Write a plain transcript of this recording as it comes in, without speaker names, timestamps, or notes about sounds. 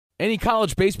Any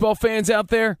college baseball fans out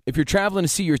there? If you're traveling to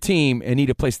see your team and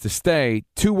need a place to stay,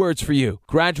 2 words for you: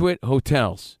 Graduate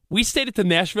Hotels. We stayed at the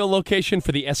Nashville location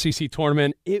for the SEC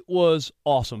tournament. It was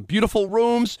awesome. Beautiful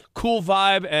rooms, cool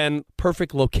vibe, and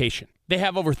perfect location. They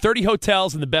have over 30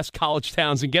 hotels in the best college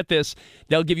towns, and get this,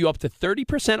 they'll give you up to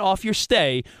 30% off your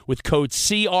stay with code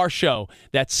CRSHOW.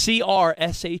 That's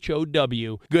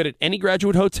CRSHOW. Good at any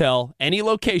Graduate Hotel, any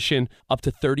location, up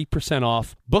to 30%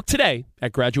 off. Book today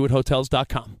at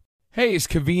graduatehotels.com. Hey, it's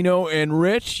Covino and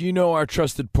Rich. You know our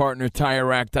trusted partner,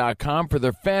 TireRack.com, for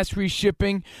their fast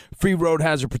reshipping, free road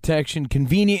hazard protection,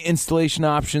 convenient installation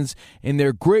options, and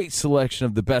their great selection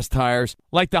of the best tires.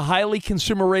 Like the highly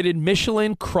consumer-rated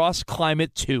Michelin Cross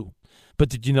Climate 2. But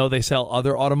did you know they sell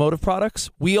other automotive products?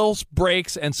 Wheels,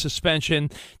 brakes, and suspension,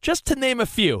 just to name a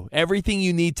few. Everything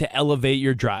you need to elevate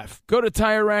your drive. Go to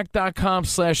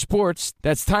TireRack.com/sports.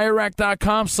 That's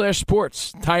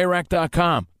TireRack.com/sports.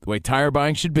 TireRack.com, the way tire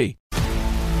buying should be.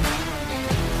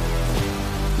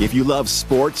 If you love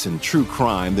sports and true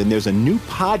crime, then there's a new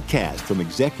podcast from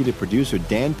executive producer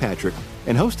Dan Patrick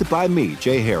and hosted by me,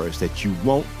 Jay Harris, that you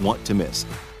won't want to miss.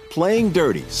 Playing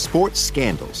Dirty: Sports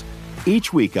Scandals.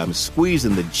 Each week, I'm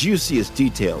squeezing the juiciest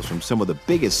details from some of the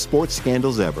biggest sports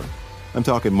scandals ever. I'm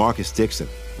talking Marcus Dixon,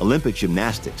 Olympic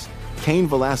gymnastics, Cain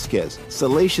Velasquez,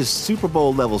 salacious Super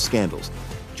Bowl-level scandals.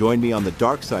 Join me on the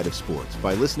dark side of sports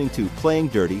by listening to Playing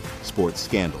Dirty: Sports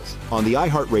Scandals on the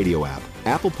iHeartRadio app,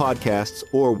 Apple Podcasts,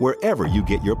 or wherever you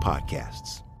get your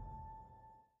podcasts.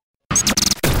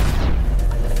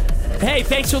 Hey,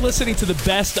 thanks for listening to the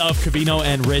Best of Covino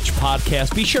and Rich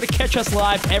podcast. Be sure to catch us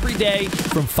live every day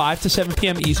from 5 to 7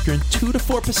 p.m. Eastern, 2 to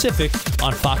 4 Pacific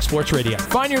on Fox Sports Radio.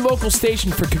 Find your local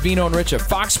station for Covino and Rich at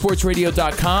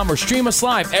foxsportsradio.com or stream us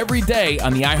live every day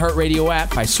on the iHeartRadio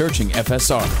app by searching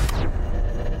FSR.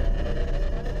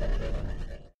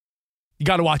 You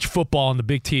got to watch football on the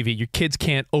big TV. Your kids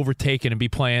can't overtake it and be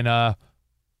playing,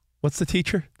 what's the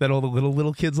teacher that all the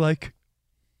little kids like?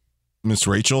 Miss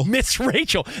Rachel? Miss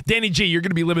Rachel. Danny G, you're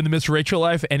going to be living the Miss Rachel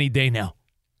life any day now.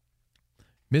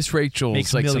 Miss Rachel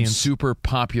is like some super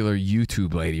popular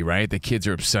YouTube lady, right? The kids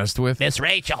are obsessed with. Miss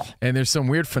Rachel. And there's some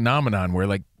weird phenomenon where,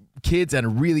 like, kids at a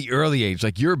really early age,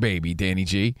 like your baby, Danny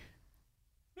G,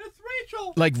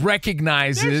 like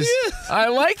recognizes, I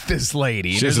like this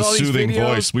lady. She has a soothing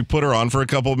voice. We put her on for a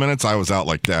couple of minutes. I was out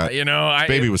like that.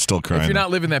 Baby was still crying. If you're not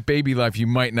living that baby life, you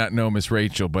might not know Miss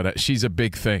Rachel, but she's a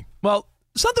big thing. Well,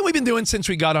 something we've been doing since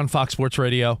we got on Fox Sports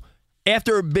Radio,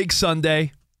 after a big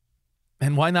Sunday,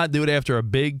 and why not do it after a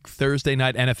big Thursday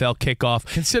night NFL kickoff?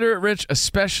 Consider it, Rich, a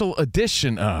special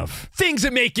edition of Things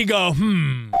That Make You Go,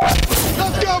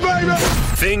 Let's go, baby!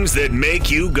 Things that make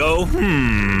you go,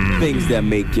 Things that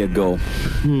make you go,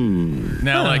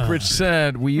 Now, like Rich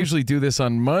said, we usually do this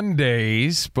on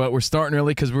Mondays, but we're starting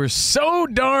early because we're so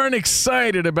darn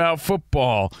excited about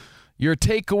football. Your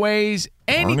takeaways,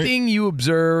 anything you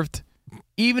observed,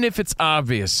 even if it's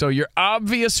obvious. So your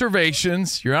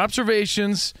observations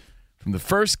from the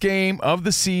first game of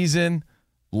the season,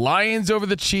 Lions over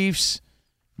the Chiefs.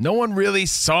 No one really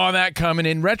saw that coming.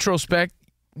 In retrospect,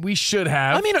 we should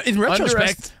have. I mean, in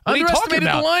retrospect, underestimated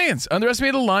the Lions.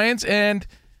 Underestimated the Lions, and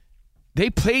they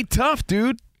played tough,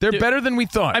 dude. They're better than we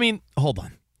thought. I mean, hold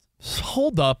on.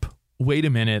 Hold up. Wait a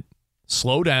minute.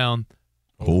 Slow down.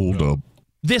 Hold up.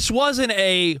 This wasn't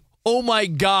a, oh my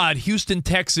God, Houston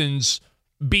Texans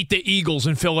beat the Eagles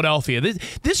in Philadelphia.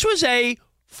 This was a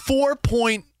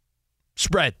 4-point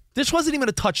spread. This wasn't even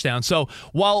a touchdown. So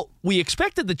while we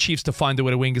expected the Chiefs to find a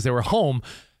way to win because they were home,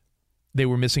 they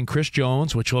were missing Chris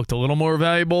Jones, which looked a little more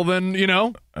valuable than,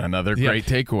 Another great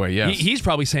takeaway, yes. He's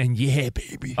probably saying, yeah,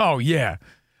 baby. Oh, yeah.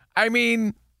 I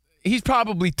mean, he's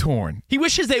probably torn. He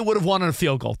wishes they would have won on a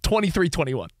field goal,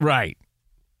 23-21. Right.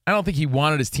 I don't think he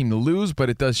wanted his team to lose,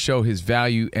 but it does show his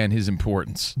value and his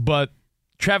importance. But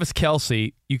Travis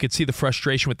Kelce, you could see the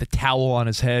frustration with the towel on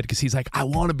his head because he's like, I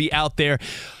want to be out there.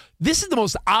 This is the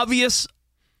most obvious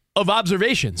of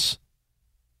observations.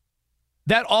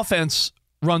 That offense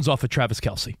runs off of Travis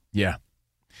Kelce. Yeah.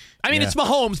 I mean, it's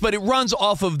Mahomes, but it runs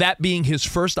off of that being his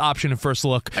first option and first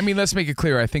look. I mean, let's make it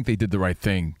clear. I think they did the right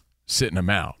thing sitting him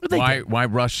out. Why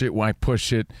rush it? Why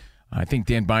push it? I think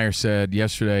Dan Beyer said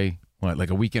yesterday,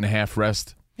 like a week and a half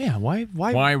rest? Yeah, why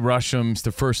rush him? It's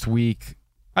the first week.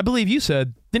 I believe you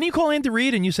said, didn't you call Andy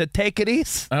Reid and you said, take it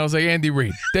easy? I was like, Andy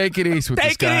Reid, take it easy with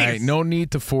this guy. No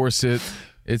need to force it.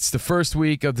 It's the first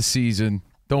week of the season.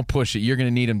 Don't push it. You're going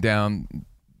to need him down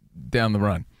the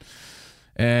run.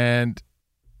 And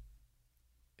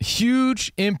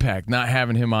huge impact not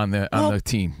having him on the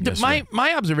team.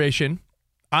 My observation,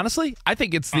 honestly, I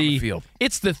think it's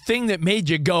the thing that made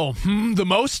you go the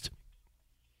most.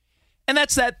 And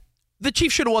that's that the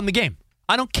Chiefs should have won the game.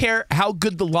 I don't care how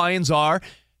good the Lions are.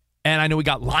 And I know we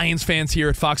got Lions fans here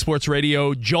at Fox Sports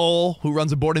Radio. Joel, who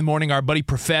runs a board in the morning, our buddy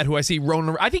Profet, who I see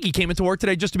rolling. I think he came into work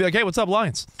today just to be like, hey, what's up,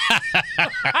 Lions?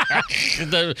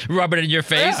 Rub it in your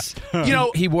face. Yeah. You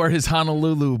know, he wore his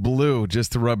Honolulu blue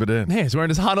just to rub it in. Hey, he's wearing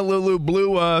his Honolulu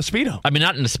blue Speedo. I mean,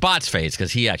 not in the Spot's face,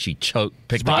 because he actually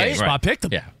picked the game. Spot picked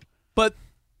him. Yeah. But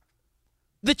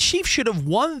the Chiefs should have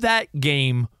won that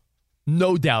game,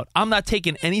 no doubt. I'm not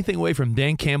taking anything away from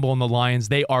Dan Campbell and the Lions.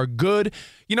 They are good.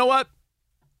 You know what?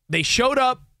 They showed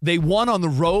up. They won on the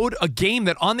road, a game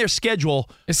that on their schedule.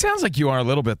 It sounds like you are a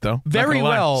little bit, though. Very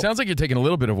well. Sounds like you're taking a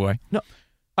little bit away. No. All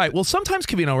right, well, sometimes,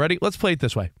 Covino, ready? Let's play it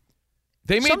this way.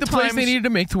 They made the plays they needed to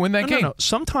make to win that game. No.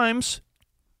 Sometimes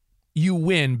you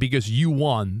win because you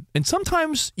won, and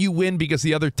sometimes you win because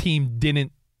the other team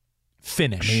didn't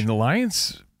finish. I mean, the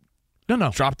Lions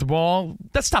dropped the ball.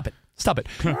 Stop it.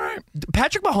 All right.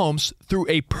 Patrick Mahomes threw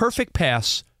a perfect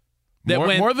pass that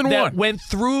went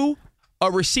through a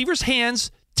receiver's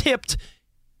hands, tipped,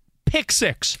 pick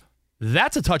six.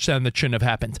 That's a touchdown that shouldn't have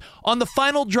happened. On the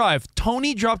final drive,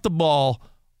 Tony dropped the ball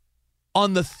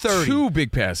on the 30. 2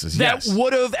 big passes, that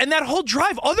would have, and that whole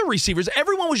drive, other receivers,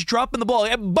 everyone was dropping the ball.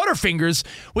 Butterfingers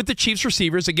with the Chiefs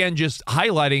receivers, again, just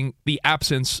highlighting the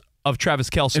absence of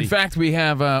Travis Kelce. In fact, we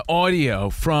have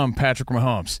audio from Patrick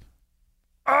Mahomes.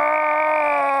 Oh,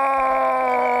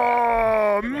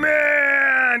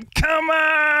 man, come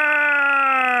on.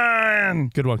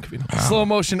 Good one, Covino. Wow. Slow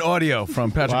motion audio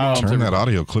from Patrick Mahomes. Turn that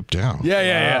audio clip down.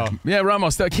 Yeah. Yeah,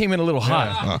 Ramos, that came in a little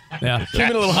hot. Yeah. Came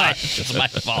in a little hot. It's my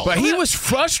fault. But he was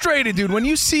frustrated, dude. When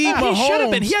you see Mahomes. He should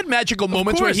have been. He had magical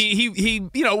moments where he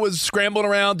was scrambling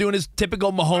around doing his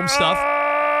typical Mahomes stuff.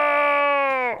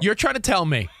 You're trying to tell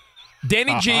me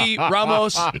Danny G,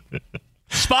 Ramos,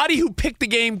 Spotty, who picked the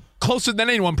game closer than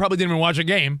anyone, probably didn't even watch a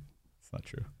game. It's not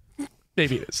true.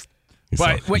 Maybe it is.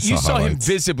 But you saw him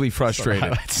visibly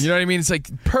frustrated. You know what I mean? It's like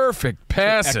perfect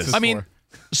passes. I mean,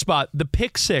 Spot, the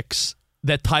pick six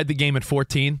that tied the game at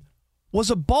 14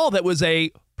 was a ball that was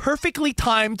a perfectly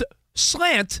timed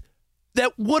slant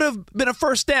that would have been a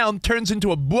first down, turns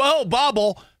into a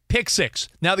bobble, pick six.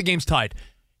 Now the game's tied.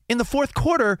 In the fourth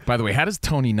quarter. By the way, how does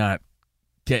Tony not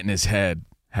get in his head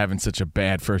having such a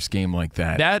bad first game like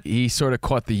that? He sort of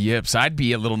caught the yips. I'd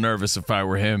be a little nervous if I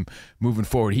were him moving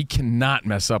forward. He cannot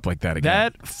mess up like that again.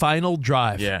 That final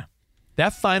drive. Yeah.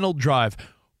 That final drive,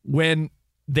 when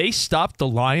they stopped the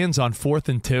Lions on 4th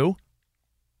and 2,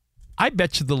 I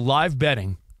bet you the live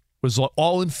betting was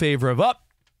all in favor of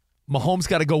Mahomes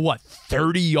got to go,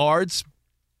 30 yards?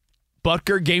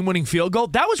 Butker game-winning field goal?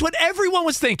 That was what everyone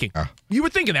was thinking. You were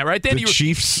thinking that, right? The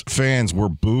Chiefs fans were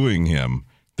booing him.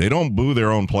 They don't boo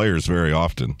their own players very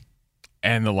often.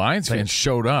 And the Lions fans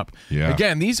showed up. Yeah.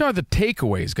 Again, these are the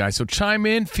takeaways, guys. So chime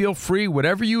in, feel free,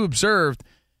 whatever you observed.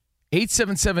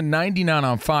 877-99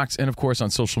 on Fox and, of course, on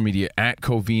social media at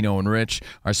Covino and Rich.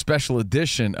 Our special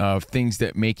edition of Things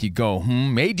That Make You Go,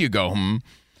 made you go,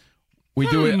 We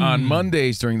do it on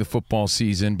Mondays during the football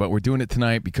season, but we're doing it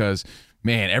tonight because,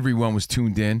 man, everyone was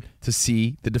tuned in to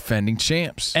see the defending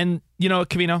champs. And, you know,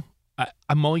 Covino,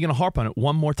 I'm only going to harp on it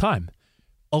one more time.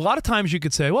 A lot of times you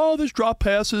could say, well, there's drop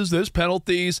passes, there's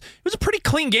penalties. It was a pretty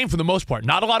clean game for the most part.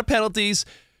 Not a lot of penalties.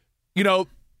 You know,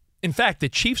 in fact, the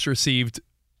Chiefs received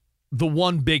the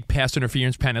one big pass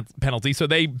interference penalty, so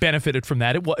they benefited from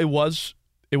that. It was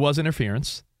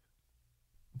interference.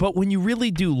 But when you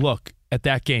really do look at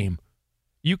that game,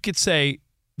 you could say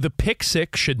the pick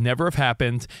six should never have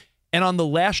happened. And on the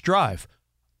last drive,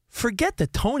 forget the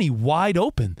Tony wide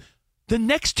open. The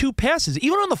next 2 passes,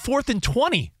 even on the 4th and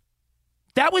 20,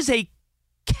 that was a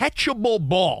catchable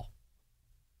ball.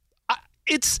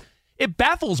 It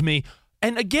baffles me.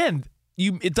 And again,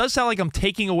 it does sound like I'm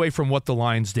taking away from what the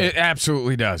Lions did. It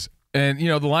absolutely does. And, you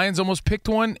know, the Lions almost picked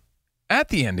one at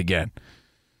the end again.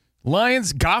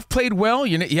 Lions, Goff played well.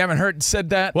 You haven't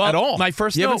said that at all. My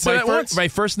first note was...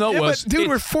 But dude,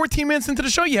 we're 14 minutes into the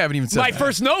show. You haven't even said that. My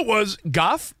first note was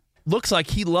Goff looks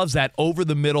like he loves that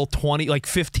over-the-middle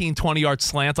 15, 20-yard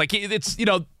slants. Like, it's, you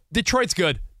know, Detroit's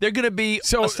good. They're going to be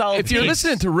a solid if you're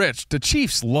listening to Rich, the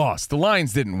Chiefs lost. The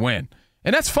Lions didn't win.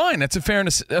 And that's fine. That's a fair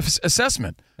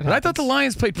assessment. But I thought the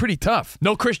Lions played pretty tough.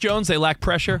 No Chris Jones. They lack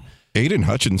pressure. Aiden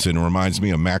Hutchinson reminds me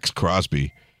of Max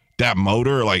Crosby. That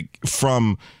motor, like,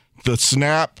 from the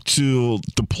snap to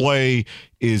the play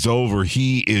is over,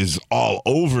 he is all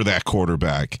over that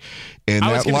quarterback. And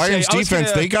that Lions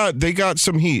defense, they got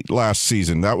some heat last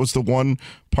season. That was the one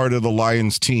part of the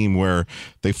Lions team where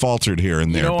they faltered here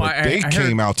and there. But they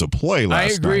came out to play last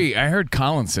night. I agree. I heard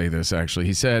Colin say this, actually.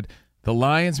 He said, the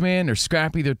Lions, man, they're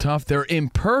scrappy, they're tough, they're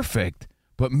imperfect,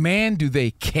 but, man, do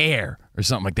they care. or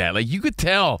something like that. Like, you could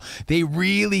tell they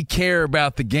really care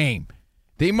about the game.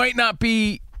 They might not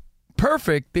be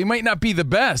perfect. They might not be the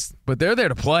best, but they're there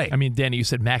to play. I mean, Danny, you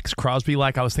said Max Crosby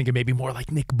like. I was thinking maybe more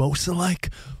like Nick Bosa like.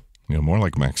 Yeah, more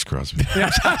like Max Crosby.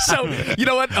 So, you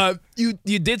know what?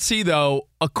 You did see, though,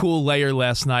 a cool layer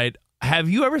last night. Have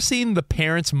you ever seen the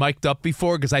parents mic'd up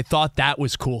before? Because I thought that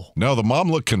was cool. No, the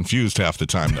mom looked confused half the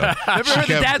time, though. Ever heard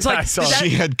the dad's like, she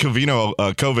had Covino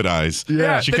COVID eyes.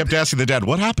 Yeah. She kept asking the dad,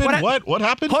 what happened? What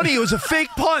happened? honey, it was a fake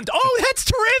punt. Oh, that's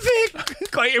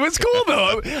terrific. Like, it was cool,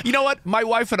 though. You know what? My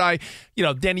wife and I,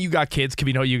 Danny, you got kids.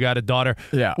 Covino, you got a daughter.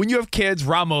 Yeah. When you have kids,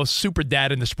 Ramos, super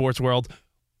dad in the sports world,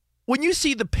 when you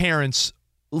see the parents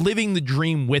living the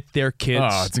dream with their kids.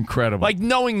 Oh, it's incredible. Like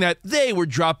knowing that they were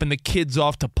dropping the kids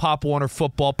off to Pop Warner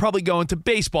football, probably going to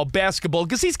baseball, basketball,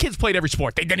 because these kids played every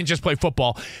sport. They didn't just play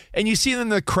football. And you see them in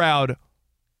the crowd,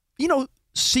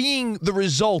 seeing the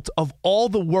result of all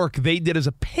the work they did as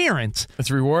a parent.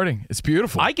 It's rewarding. It's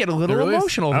beautiful. I get a little It really is.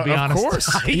 emotional, to be honest. Of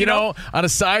course. On a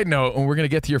side note, and we're going to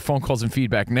get to your phone calls and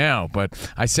feedback now, but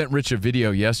I sent Rich a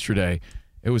video yesterday.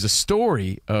 It was a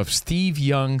story of Steve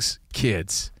Young's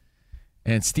kids.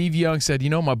 And Steve Young said,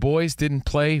 my boys didn't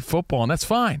play football, and that's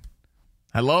fine.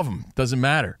 I love them. Doesn't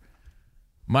matter.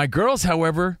 My girls,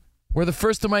 however, were the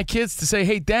first of my kids to say,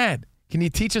 hey, Dad, can you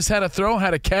teach us how to throw,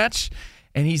 how to catch?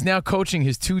 And he's now coaching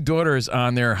his two daughters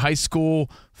on their high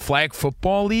school flag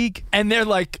football league. And they're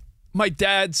like, my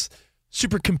dad's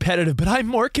super competitive, but I'm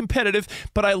more competitive,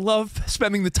 but I love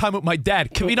spending the time with my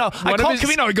dad. Covino, I call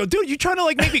Covino, I go, dude, you trying to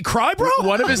make me cry, bro?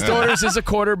 One of his daughters is a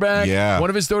quarterback. Yeah. One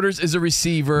of his daughters is a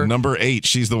receiver. Number 8,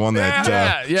 she's the one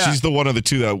that she's the one of the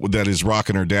two that is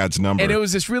rocking her dad's number. And it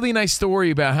was this really nice story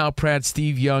about how proud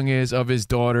Steve Young is of his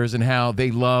daughters and how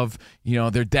they love,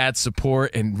 their dad's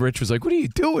support. And Rich was like, what are you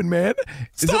doing, man?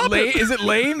 Is it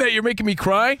lame that you're making me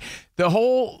cry? The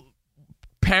whole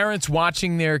parents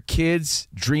watching their kids'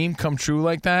 dream come true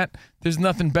like that, there's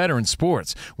nothing better in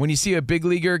sports. When you see a big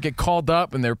leaguer get called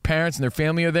up and their parents and their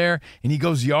family are there and he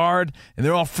goes yard and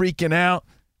they're all freaking out,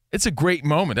 it's a great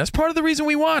moment. That's part of the reason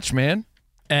we watch, man.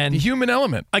 And the human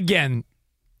element. Again,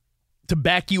 to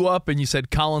back you up, and you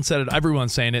said Colin said it,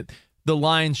 everyone's saying it, the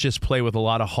Lions just play with a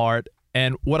lot of heart.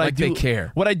 And they care.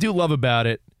 What I do love about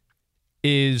it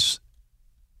is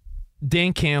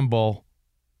Dan Campbell,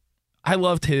 I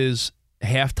loved his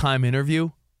halftime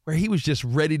interview where he was just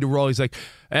ready to roll. He's like,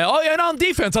 and on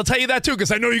defense, I'll tell you that too,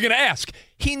 because I know you're going to ask.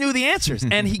 He knew the answers,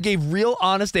 and he gave real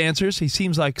honest answers. He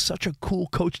seems like such a cool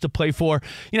coach to play for.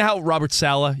 You know how Robert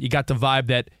Saleh, you got the vibe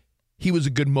that he was a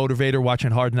good motivator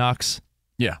watching Hard Knocks?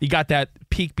 Yeah. You got that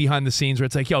peek behind the scenes where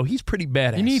it's like, yo, he's pretty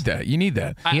badass. You need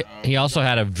that. He also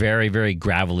had a very, very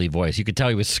gravelly voice. You could tell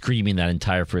he was screaming that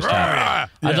entire first half.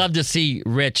 I'd love to see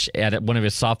Rich at one of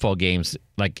his softball games,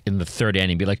 like in the third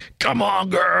inning, be like, come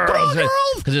on, girls.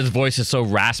 Because his voice is so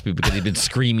raspy because he's been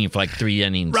screaming for like 3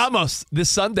 innings. Ramos, this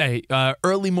Sunday,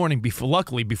 early morning,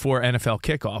 luckily before NFL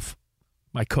kickoff,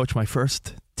 my coach, my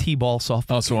first T-ball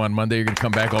softball. Also on Monday, you're going to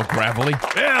come back all gravelly?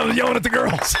 Yeah, I was yelling at the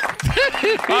girls.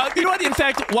 You know what? In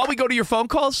fact, while we go to your phone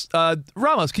calls,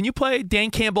 Ramos, can you play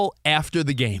Dan Campbell after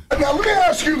the game? Now, let me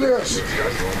ask you this.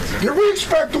 Did we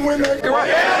expect to win that game?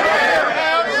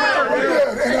 Yeah. We did,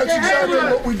 and that's exactly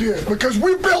what we did. Because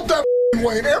we built that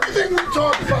way, and everything we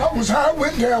talked about was how it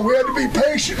went down. We had to be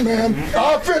patient, man.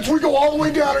 Offense, we go all the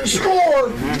way down and score.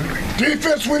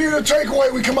 Defense, we need a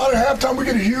takeaway. We come out at halftime, we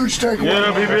get a huge takeaway.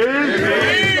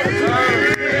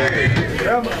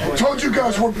 I told you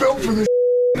guys we're built for this.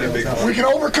 We can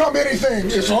overcome anything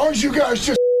as long as you guys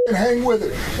just hang with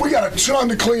it. We got a ton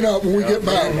to clean up when we get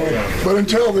back. But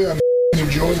until then,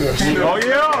 enjoy this. Oh,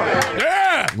 yeah.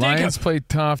 Yeah. Lions played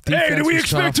tough. Defense Hey, do we was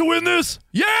expect tough. to win this?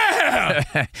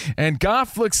 Yeah. And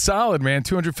Goff looks solid, man.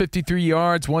 253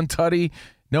 yards, 1 tutty,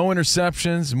 no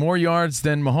interceptions, more yards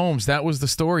than Mahomes. That was the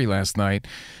story last night.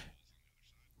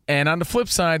 And on the flip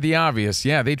side, the obvious,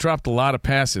 they dropped a lot of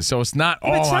passes. So it's not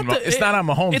all on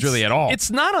Mahomes really at all.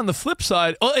 It's not on the flip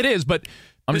side. Well, it is, but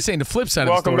I'm just saying the flip side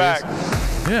Welcome of the back.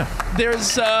 story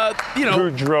is, there's,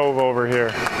 Who drove over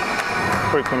here?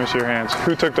 Quick, let me see your hands.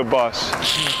 Who took the bus?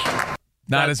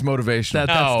 not as motivational.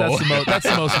 That's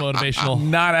the most motivational.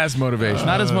 Not as motivational.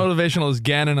 Not as motivational as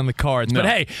Gannon on the cards. No. But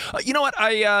hey, you know what?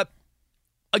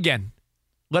 Again,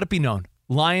 let it be known.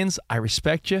 Lions, I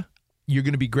respect you. You're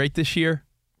going to be great this year.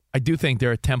 I do think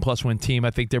they're a 10-plus win team.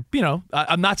 I think they're,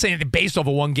 I'm not saying they're based off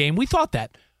of one game. We thought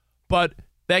that. But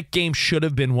that game should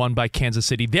have been won by Kansas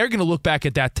City. They're going to look back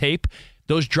at that tape.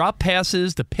 Those drop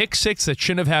passes, the pick six that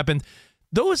shouldn't have happened.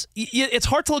 It's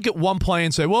hard to look at one play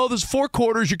and say, well, there's 4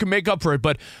 quarters, you can make up for it.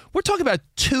 But we're talking about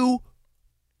 2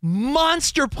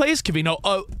 monster plays, Covino.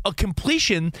 A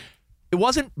completion It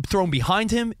wasn't thrown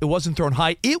behind him. It wasn't thrown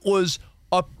high. It was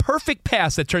a perfect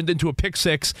pass that turned into a pick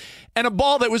six and a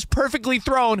ball that was perfectly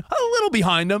thrown a little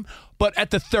behind him, but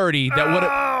at the 30, that would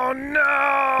have. Oh,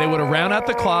 no. They would have round out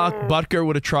the clock. Butker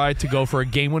would have tried to go for a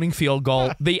game-winning field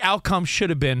goal. The outcome should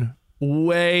have been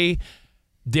way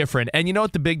different. And you know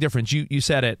what the big difference? You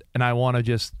said it, and I want to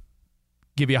just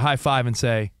give you a high five and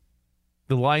say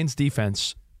the Lions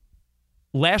defense,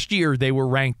 last year they were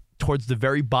ranked towards the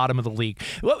very bottom of the league.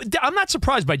 Well, I'm not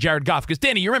surprised by Jared Goff because,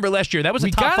 Danny, you remember last year, that was a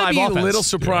top 5 offense. We got to be a little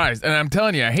surprised. And I'm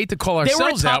telling you, I hate to call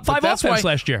ourselves out, but that's why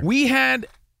last year. We had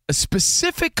a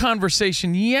specific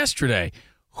conversation yesterday.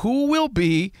 Who will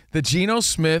be the Geno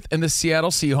Smith and the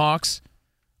Seattle Seahawks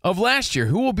of last year?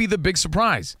 Who will be the big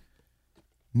surprise?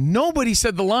 Nobody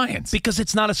said the Lions. Because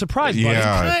it's not a surprise, buddy.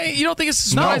 Yeah. You don't think it's a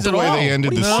surprise at all? Not the way they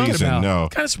ended the season, no.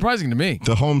 Kind of surprising to me.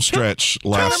 The home stretch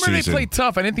last season. They played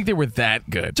tough. I didn't think they were that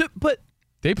good. But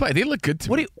they look good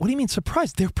to me. What do you mean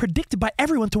surprised? They're predicted by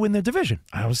everyone to win their division.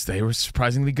 They were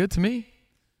surprisingly good to me.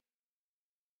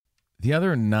 The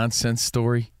other nonsense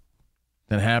story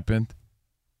that happened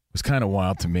was kind of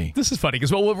wild to me. This is funny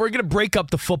because we're going to break up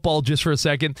the football just for a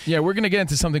second. Yeah, we're going to get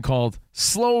into something called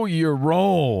Slow Your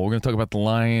Roll. We're going to talk about the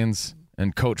Lions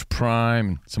and Coach Prime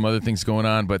and some other things going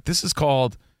on. But this is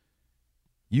called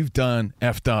You've Done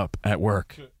Effed Up at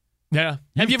Work. Yeah.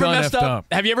 Have you ever messed up?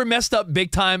 Have you ever messed up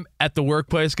big time at the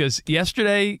workplace? Because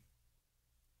yesterday,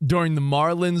 during the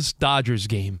Marlins-Dodgers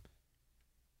game,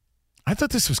 I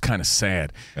thought this was kind of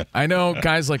sad. I know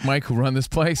guys like Mike who run this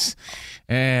place,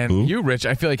 and you, Rich,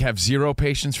 I feel like have zero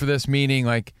patience for this, meaning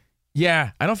like,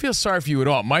 yeah, I don't feel sorry for you at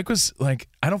all. Mike was like,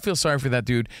 I don't feel sorry for that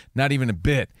dude, not even a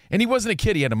bit. And he wasn't a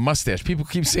kid. He had a mustache. People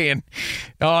keep saying,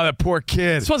 oh, that poor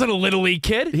kid. This wasn't a Little League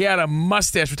kid. He had a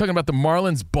mustache. We're talking about the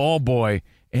Marlins ball boy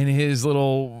and his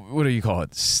little, what do you call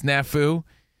it, snafu.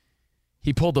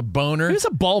 He pulled a boner. He was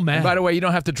a ball man. And by the way, you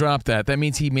don't have to drop that. That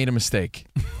means he made a mistake.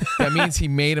 That means he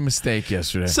made a mistake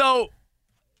yesterday. So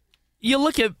you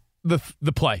look at the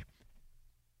play.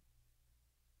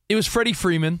 It was Freddie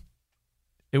Freeman.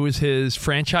 It was his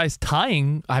franchise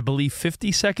tying, I believe,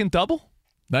 50-second double.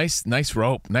 Nice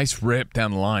rope. Nice rip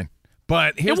down the line.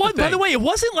 But here's the thing. By the way, it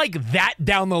wasn't like that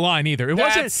down the line either.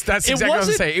 That's exactly what I was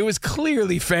going to say. It was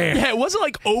clearly fair. Yeah, it wasn't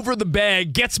like over the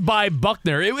bag, gets by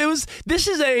Buckner. This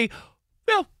is a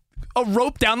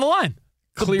rope down the line.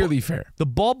 Clearly fair. The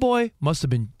ball boy must have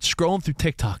been scrolling through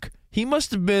TikTok. He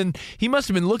must have been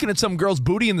looking at some girl's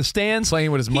booty in the stands.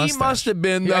 Playing with his mustache. He must have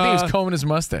been. I think he was combing his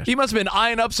mustache. He must have been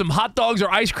eyeing up some hot dogs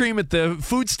or ice cream at the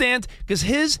food stand because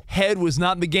his head was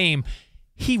not in the game.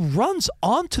 He runs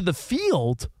onto the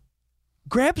field,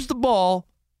 grabs the ball,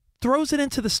 throws it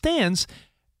into the stands.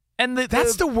 And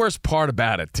that's the worst part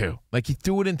about it, too. Like, he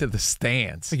threw it into the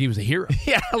stands. Like he was a hero.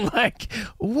 Yeah, like,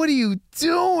 what are you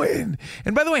doing?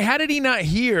 And by the way, how did he not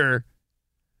hear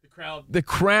the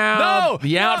crowd,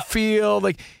 the outfield?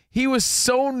 Like, he was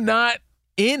so not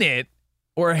in it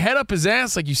or head up his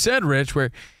ass, like you said, Rich,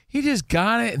 where he just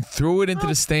got it and threw it into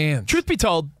the stands. Truth be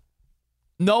told,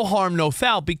 no harm, no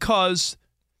foul, because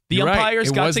the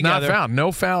umpires got together. It was not foul.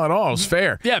 No foul at all. It was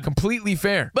fair. Yeah. Completely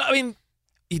fair. But, I mean,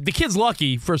 the kid's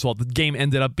lucky. First of all, the game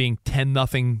ended up being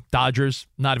 10-0 Dodgers.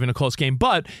 Not even a close game.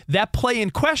 But that play in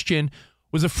question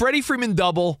was a Freddie Freeman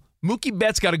double. Mookie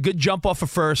Betts got a good jump off of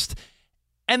first.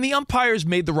 And the umpires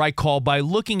made the right call by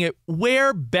looking at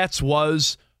where Betts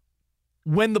was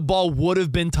when the ball would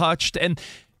have been touched. And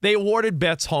they awarded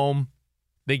Betts home.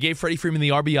 They gave Freddie Freeman the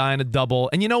RBI and a double.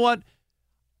 And you know what?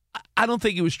 I don't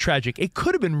think it was tragic. It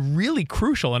could have been really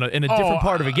crucial in a different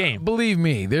part of a game. Believe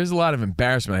me, there's a lot of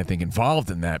embarrassment, I think, involved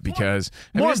in that because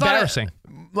more embarrassing.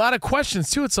 A lot of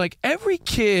questions, too. It's like every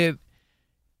kid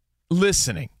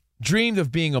listening dreamed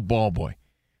of being a ball boy.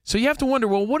 So you have to wonder,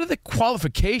 well, what are the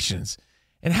qualifications?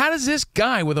 And how does this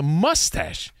guy with a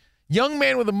mustache, young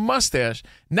man with a mustache,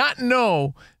 not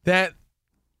know that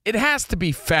it has to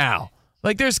be foul?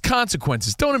 Like, there's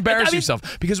consequences. Don't embarrass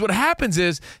yourself. Because what happens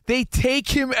is they take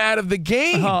him out of the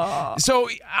game. So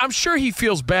I'm sure he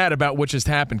feels bad about what just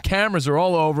happened. Cameras are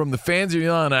all over him. The fans are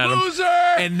yelling at him. Loser!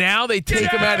 And now they take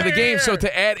him out of the game. So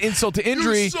to add insult to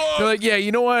injury, they're like, yeah,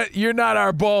 you know what? You're not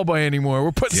our ball boy anymore.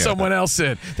 We're putting someone else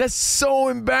in. That's so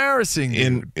embarrassing.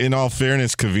 In all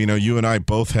fairness, Covino, you and I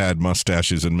both had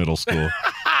mustaches in middle school.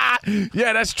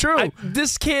 Yeah, that's true.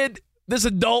 This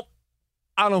adult,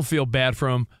 I don't feel bad for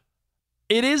him.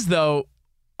 It is, though,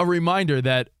 a reminder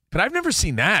that... But I've never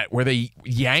seen that, where they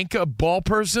yank a ball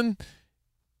person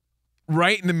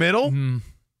right in the middle.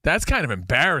 That's kind of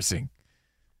embarrassing.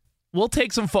 We'll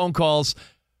take some phone calls.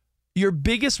 Your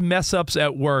biggest mess-ups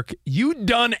at work. You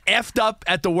done effed up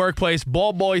at the workplace,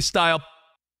 ball boy style.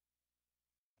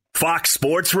 Fox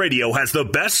Sports Radio has the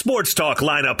best sports talk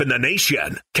lineup in the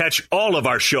nation. Catch all of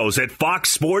our shows at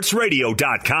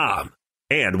foxsportsradio.com.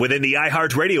 And within the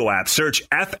iHeartRadio app, search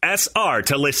FSR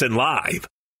to listen live.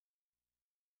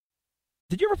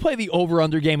 Did you ever play the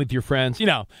over-under game with your friends? You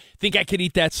know, think I could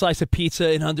eat that slice of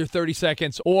pizza in under 30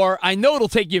 seconds? Or I know it'll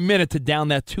take you a minute to down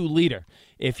that 2-liter.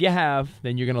 If you have,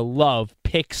 then you're going to love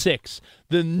Pick Six,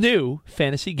 the new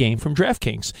fantasy game from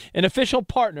DraftKings, an official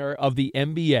partner of the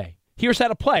NBA. Here's how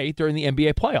to play during the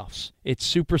NBA playoffs. It's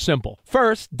super simple.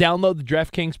 First, download the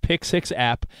DraftKings Pick Six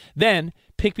app. Then,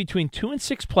 pick between 2 and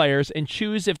 6 players and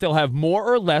choose if they'll have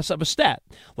more or less of a stat,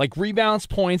 like rebounds,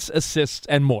 points, assists,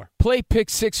 and more. Play Pick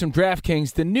Six from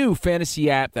DraftKings, the new fantasy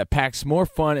app that packs more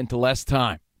fun into less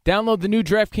time. Download the new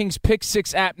DraftKings Pick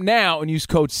Six app now and use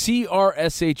code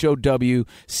CRSHOW,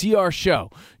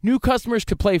 CRSHOW. New customers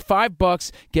could play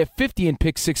 $5, get 50 in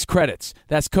Pick Six credits.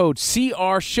 That's code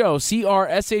CRSHOW,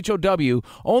 CRSHOW,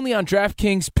 only on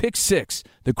DraftKings Pick Six.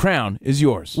 The crown is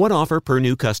yours. One offer per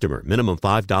new customer. Minimum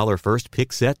 $5 first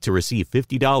pick set to receive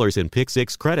 $50 in Pick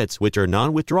Six credits, which are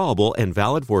non-withdrawable and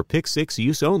valid for Pick Six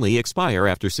use only. Expire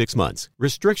after 6 months.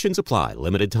 Restrictions apply.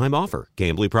 Limited time offer.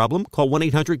 Gambling problem? Call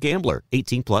 1-800-GAMBLER.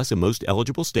 18 plus in most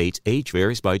eligible states. Age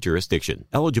varies by jurisdiction.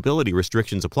 Eligibility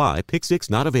restrictions apply. Pick Six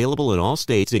not available in all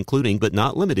states, including but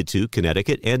not limited to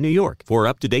Connecticut and New York. For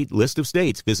up-to-date list of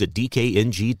states, visit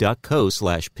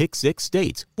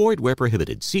dkng.co/pick6states. Void where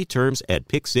prohibited. See terms at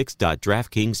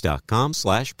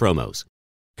pick6.draftkings.com/promos.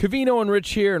 Covino and Rich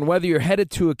here, and whether you're headed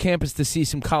to a campus to see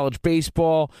some college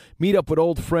baseball, meet up with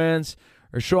old friends,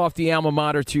 or show off the alma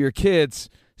mater to your kids,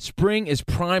 spring is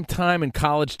prime time in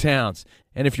college towns.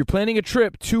 And if you're planning a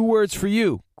trip, 2 words for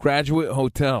you: Graduate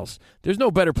Hotels. There's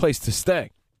no better place to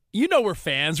stay. You know we're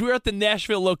fans. We were at the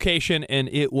Nashville location, and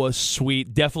it was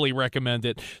sweet. Definitely recommend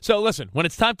it. So listen, when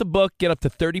it's time to book, get up to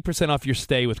 30% off your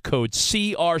stay with code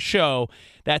CRSHOW.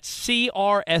 That's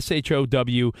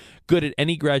CRSHOW. Good at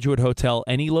any Graduate Hotel,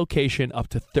 any location, up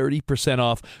to 30%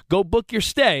 off. Go book your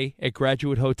stay at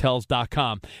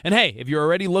graduatehotels.com. And hey, if you're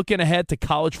already looking ahead to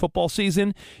college football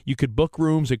season, you could book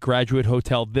rooms at Graduate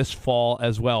Hotel this fall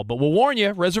as well. But we'll warn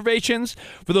you, reservations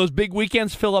for those big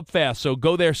weekends fill up fast, so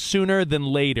go there sooner than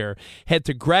later. Head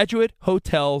to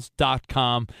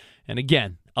graduatehotels.com. And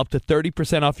again, up to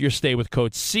 30% off your stay with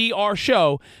code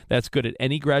CRSHOW. That's good at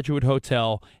any Graduate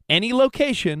Hotel, any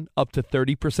location, up to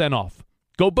 30% off.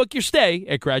 Go book your stay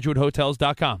at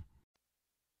graduatehotels.com.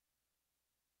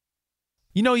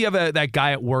 You know you have that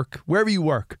guy at work, wherever you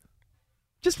work.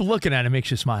 Just looking at him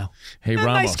makes you smile. Hey,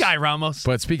 Ramos. Nice guy, Ramos.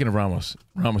 But speaking of Ramos,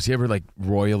 you ever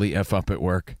royally F up at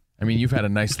work? I mean, you've had a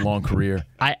nice long career.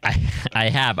 I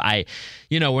have.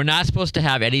 We're not supposed to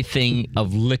have anything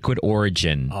of liquid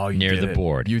origin near the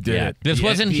board. You did it. This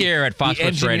wasn't here at Fox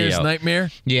Sports Radio. The engineer's nightmare?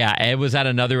 Yeah, it was at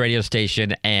another radio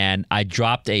station, and I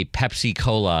dropped a Pepsi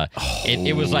Cola.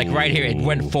 It was like right here. It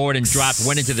went forward and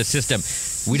went into the system.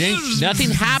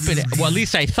 Nothing happened. Well, at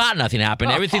least I thought nothing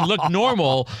happened. Everything looked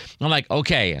normal. I'm like,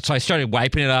 okay. So I started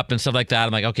wiping it up and stuff like that.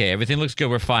 I'm like, okay, everything looks good.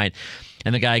 We're fine.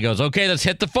 And the guy goes, okay, let's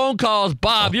hit the phone calls.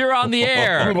 Bob, you're on the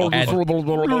air. And no,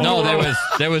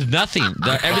 there was nothing.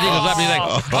 Everything was up. He's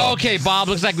like, oh, okay, Bob,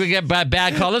 looks like we get a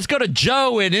bad call. Let's go to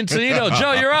Joe in Encinitas.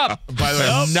 Joe, you're up. By the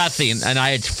way, nothing. And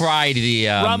I had fried the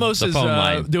Ramos the phone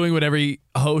line. is doing what every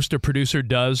host or producer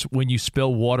does when you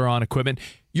spill water on equipment.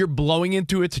 You're blowing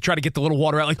into it to try to get the little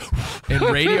water out. And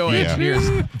radio engineers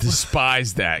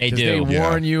despise that. They do. They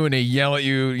warn you and they yell at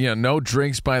you. No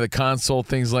drinks by the console,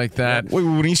 things like that. Wait,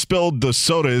 when he spilled the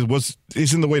soda,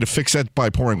 isn't the way to fix that by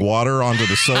pouring water onto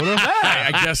the soda?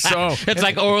 I guess so. It's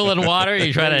like oil and water.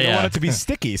 You try to. You don't want it to be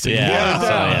sticky. So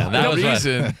That was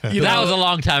reason. That was a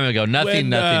long time ago. Nothing.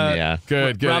 Yeah.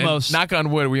 Good. Ramos. And knock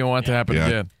on wood. We don't want to happen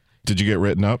again. Did you get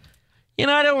written up?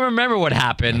 I don't remember what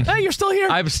happened. Hey, you're still here.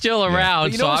 I'm still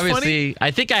around, so obviously, I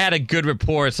think I had a good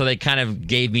report, so they kind of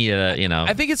gave me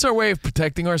I think it's our way of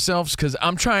protecting ourselves, because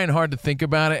I'm trying hard to think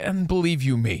about it, and believe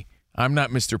you me, I'm not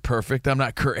Mr. Perfect. I'm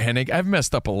not Kurt Hennig. I've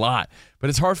messed up a lot, but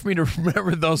it's hard for me to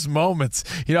remember those moments.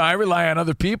 I rely on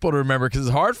other people to remember, because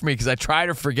it's hard for me, because I try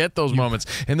to forget those moments.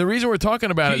 And the reason we're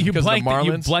talking about it is because of the Marlins.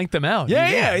 You blanked them out.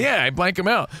 Yeah. I blank them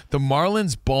out. The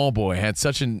Marlins ball boy had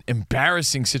such an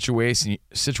embarrassing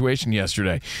situation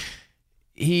yesterday.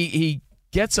 He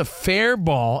gets a fair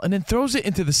ball and then throws it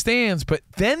into the stands, but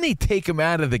then they take him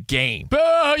out of the game.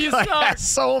 Oh, you suck. That's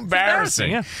so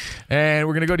embarrassing. Yeah. And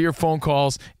we're going to go to your phone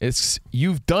calls.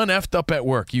 You've done effed up at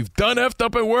work. You've done effed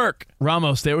up at work.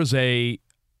 Ramos, there was I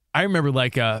remember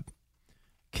a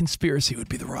conspiracy would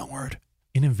be the wrong word.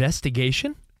 An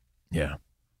investigation? Yeah.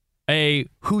 A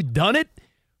whodunit?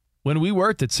 When we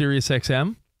worked at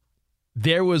SiriusXM,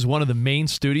 there was one of the main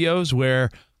studios where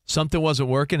something wasn't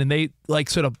working, and they like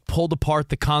sort of pulled apart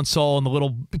the console and the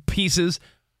little pieces.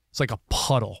 It's like a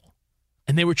puddle.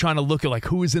 And they were trying to look at like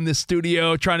who was in this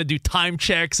studio, trying to do time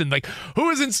checks and like who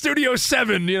was in Studio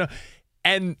 7,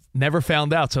 and never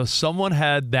found out. So someone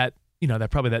had that,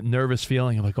 that nervous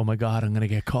feeling of like, oh my God, I'm going to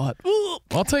get caught.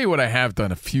 I'll tell you what I have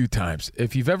done a few times.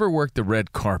 If you've ever worked the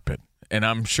red carpet, and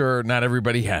I'm sure not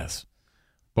everybody has,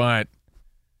 but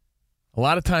a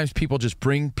lot of times people just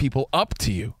bring people up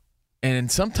to you.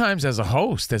 And sometimes as a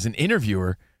host, as an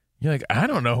interviewer, you're like, I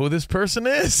don't know who this person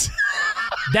is.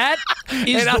 That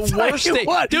is the worst thing.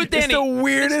 Dude, Danny, it's the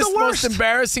weirdest, most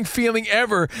embarrassing feeling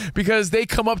ever because they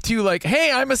come up to you like,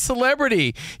 hey, I'm a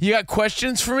celebrity. You got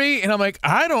questions for me? And I'm like,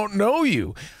 I don't know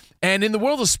you. And in the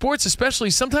world of sports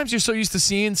especially, sometimes you're so used to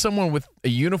seeing someone with a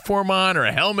uniform on or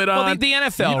a helmet on. Well, the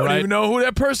NFL, you don't right? even know who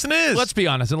that person is. Let's be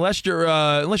honest. Unless you're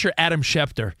Adam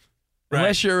Schefter,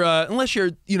 right. unless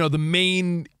you're the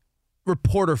main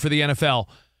reporter for the NFL,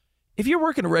 if you're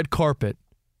working a red carpet,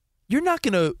 you're not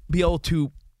going to be able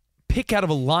to pick out of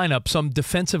a lineup some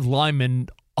defensive lineman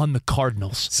on the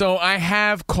Cardinals. So I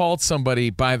have called somebody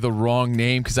by the wrong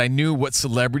name because I knew what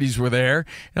celebrities were there.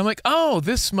 And I'm like, oh,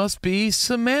 this must be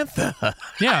Samantha.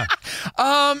 Yeah.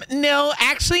 No,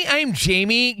 actually, I'm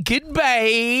Jamie.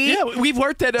 Goodbye. Yeah, we've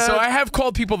worked at... So I have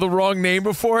called people the wrong name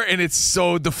before, and it's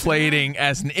so deflating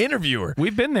as an interviewer.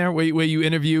 We've been there where you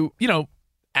interview,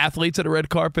 athletes at a red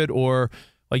carpet or...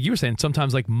 Like you were saying,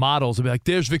 sometimes like models will be like,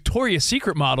 there's Victoria's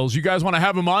Secret models. You guys want to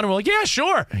have them on? And we're like, yeah,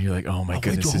 sure. And you're like, oh my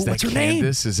goodness, is that what's her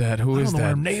Candace? Is that, who is that? I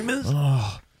don't know what her name is.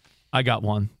 Oh. I got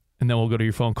one. And then we'll go to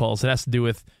your phone calls. It has to do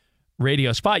with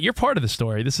radio. Spot, you're part of the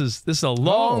story. This is a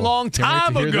long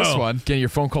time ago. This one. Getting your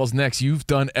phone calls next. You've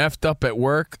done effed up at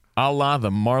work, a la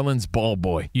the Marlins ball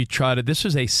boy. You tried it. This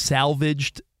was a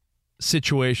salvaged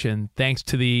situation thanks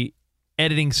to the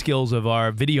editing skills of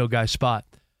our video guy, Spot.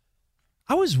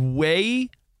 I was way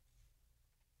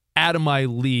out of my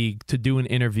league to do an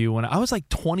interview when I was like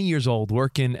 20 years old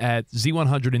working at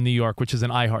Z100 in New York, which is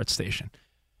an iHeart station.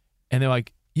 And they're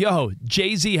like, yo,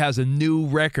 Jay-Z has a new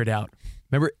record out.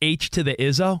 Remember H to the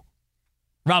Izzo?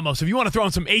 Ramos, if you want to throw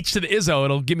in some H to the Izzo,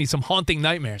 it'll give me some haunting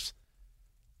nightmares.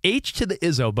 H to the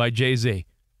Izzo by Jay-Z.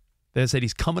 They said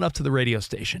he's coming up to the radio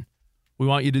station. We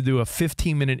want you to do a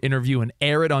 15-minute interview and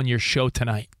air it on your show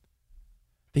tonight.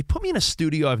 They put me in a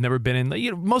studio I've never been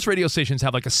in. Most radio stations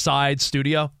have like a side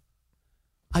studio.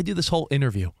 I do this whole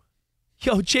interview.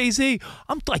 Yo, Jay-Z,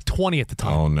 I'm like 20 at the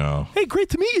time. Oh, no. Hey, great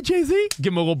to meet you, Jay-Z.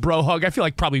 Give him a little bro hug. I feel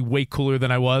like probably way cooler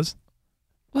than I was.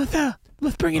 Let's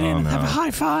bring it in. No. Have a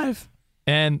high five.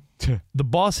 And the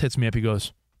boss hits me up. He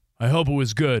goes, I hope it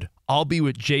was good. I'll be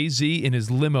with Jay-Z in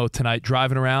his limo tonight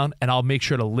driving around, and I'll make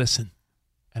sure to listen.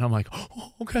 And I'm like,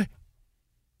 oh, okay.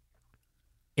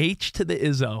 H to the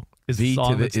Izzo is the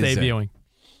song that's debuting.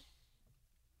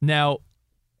 Now,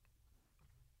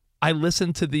 I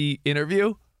listened to the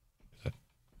interview.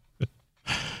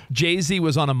 Jay-Z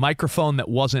was on a microphone that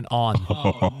wasn't on.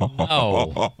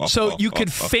 Oh, no. So you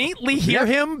could faintly hear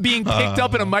him being picked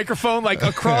up in a microphone like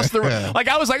across the room. Like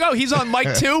I was like, oh, he's on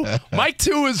mic 2. Mic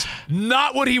 2 is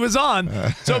not what he was on.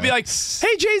 So it'd be like,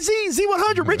 hey, Jay-Z,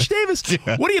 Z100, Rich Davis,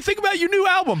 what do you think about your new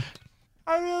album?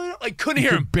 I really couldn't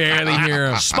hear him. Barely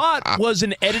hear him. Spot was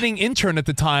an editing intern at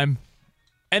the time.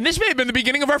 And this may have been the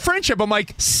beginning of our friendship. I'm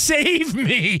like, save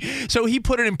me. So he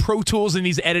put it in Pro Tools and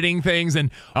these editing things. And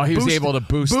he was able to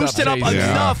boost it up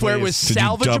enough where it was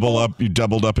salvageable. You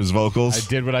doubled up his vocals? I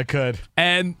did what I could.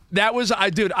 And that was,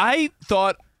 I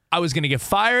thought I was going to get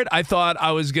fired. I thought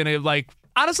I was going to,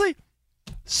 honestly,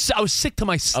 I was sick to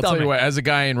my stomach. I'll tell you what, as a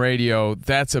guy in radio,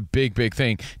 that's a big, big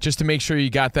thing. Just to make sure you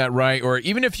got that right. Or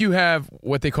even if you have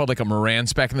what they called like a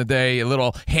Marantz back in the day, a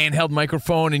little handheld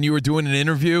microphone, and you were doing an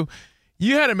interview,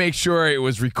 you had to make sure it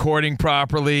was recording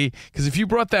properly, because if you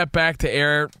brought that back to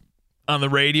air on the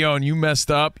radio and you messed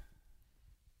up,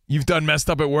 you've done messed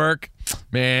up at work,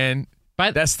 man,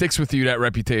 that sticks with you, that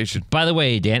reputation. By the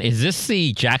way, Dan, is this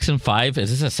the Jackson 5? Is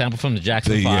this a sample from the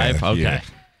Jackson 5? Okay. Yeah.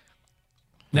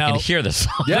 Now, I can hear this.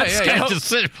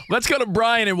 Let's go to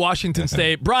Brian in Washington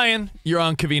State. Brian, you're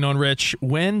on Covino and Rich.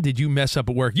 When did you mess up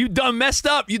at work? You done messed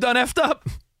up. You done effed up.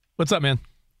 What's up, man?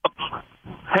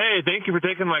 Hey, thank you for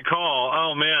taking my call.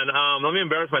 Oh, man, let me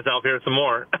embarrass myself here some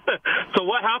more. So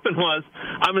what happened was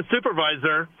I'm a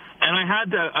supervisor, and I had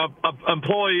an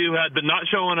employee who had been not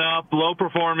showing up, low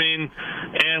performing,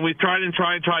 and we tried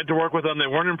to work with them. They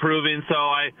weren't improving, so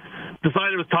I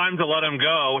decided it was time to let him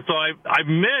go. So I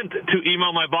meant to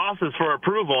email my bosses for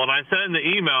approval, and I said in the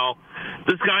email,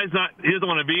 he doesn't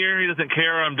want to be here, he doesn't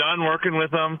care, I'm done working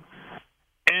with him.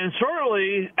 And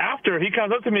shortly after, he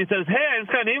comes up to me and says, hey, I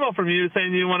just got an email from you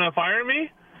saying you want to fire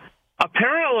me.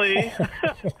 apparently,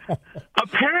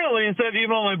 instead of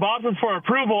emailing my bosses for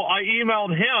approval, I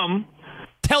emailed him.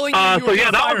 Telling you you were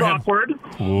that was him. awkward.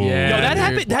 Yeah, No, that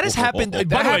happened. That has happened. That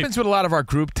By the way, happens with a lot of our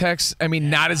group texts. I mean,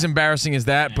 not as embarrassing as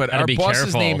that, but Gotta our be boss's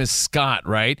careful. name is Scott,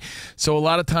 right? So a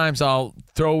lot of times I'll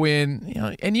throw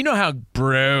in, and you know how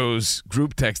bros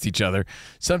group text each other.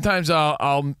 Sometimes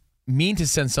I'll mean to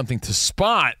send something to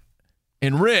Spot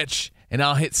and Rich, and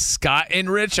I'll hit Scott and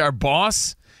Rich, our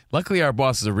boss. Luckily, our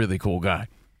boss is a really cool guy.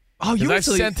 oh, you Because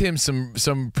I sent him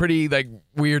some pretty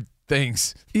weird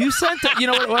things. You sent. You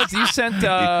know what it was? You sent.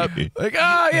 Yeah,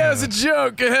 it's a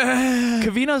joke.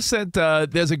 Covino sent.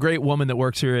 There's a great woman that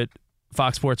works here at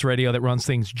Fox Sports Radio that runs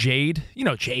things. Jade. You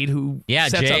know Jade, who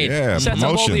sets Jade. up, sets up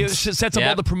all the promotions. sets up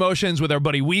all the promotions with our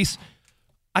buddy Weiss.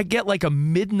 I get like a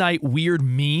midnight weird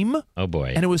meme. Oh,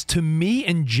 boy. And it was to me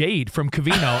and Jade from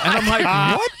Covino. And I'm like,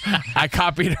 what? I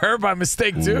copied her by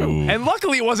mistake, too. And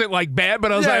luckily it wasn't like bad,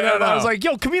 but I was I was like,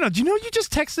 yo, Covino, do you know you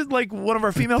just texted like one of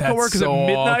our female That's coworkers so at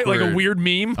midnight, like a awkward. weird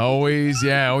meme? Always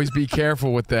be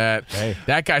careful with that.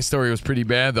 That guy's story was pretty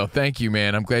bad, though. Thank you,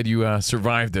 man. I'm glad you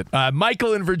survived it.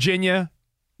 Michael in Virginia,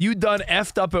 you done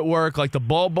effed up at work like the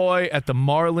ball boy at the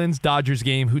Marlins-Dodgers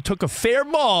game who took a fair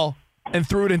ball and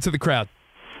threw it into the crowd.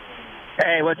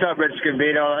 Hey, what's up, Rich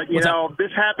Covino?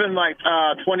 This happened like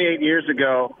 28 years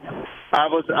ago. I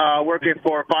was working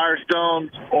for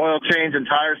Firestone Oil Change and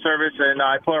Tire Service, and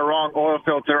I put a wrong oil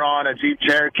filter on a Jeep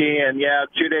Cherokee, and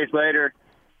 2 days later,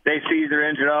 they seized their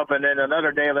engine up, and then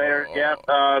another day later,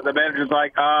 the manager's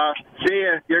like, see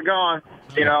ya, you're gone.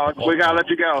 We got to let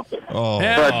you go.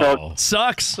 Yeah,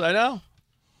 sucks, I know.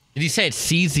 Did he say it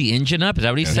seized the engine up? Is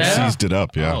that what he said? Seized it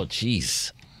up, yeah. Oh,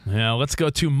 jeez. Yeah, let's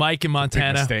go to Mike in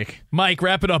Montana. mistake. Mike,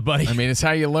 wrap it up, buddy. I mean, it's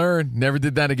how you learn. Never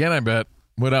did that again, I bet.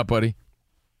 What up, buddy?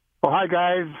 Well, hi,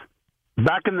 guys.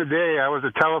 Back in the day, I was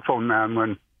a telephone man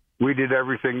when we did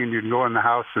everything, and you'd go in the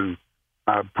house and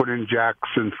put in jacks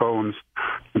and phones.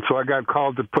 And so I got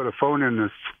called to put a phone in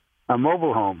a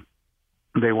mobile home.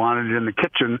 They wanted it in the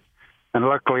kitchen, and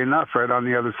luckily enough, right on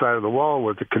the other side of the wall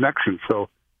was a connection. So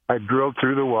I drilled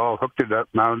through the wall, hooked it up,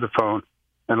 mounted the phone,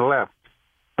 and left.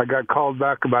 I got called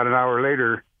back about an hour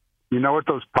later. You know what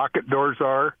those pocket doors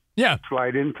are? Yeah.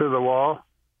 Slide into the wall.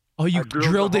 Oh, you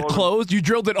drilled it closed? You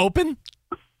drilled it open?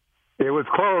 It was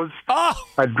closed. Oh!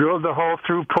 I drilled the hole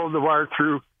through, pulled the wire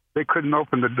through. They couldn't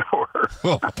open the door.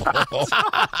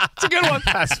 It's a good one.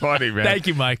 That's funny, man. Thank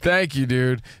you, Mike. Thank you,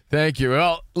 dude. Thank you.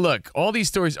 Well, look, all these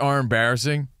stories are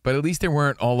embarrassing, but at least they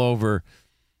weren't all over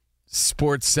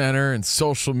Sports Center and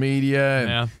social media.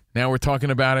 And now we're talking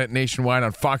about it nationwide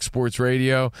on Fox Sports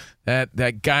Radio.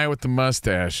 That guy with the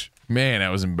mustache, man, that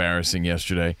was embarrassing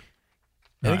yesterday.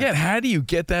 And again, how do you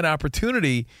get that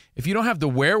opportunity if you don't have the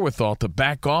wherewithal to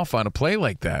back off on a play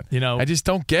like that? I just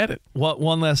don't get it.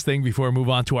 One last thing before we move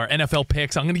on to our NFL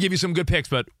picks. I'm going to give you some good picks,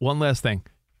 but one last thing.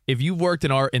 If you've worked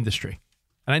in our industry,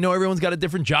 and I know everyone's got a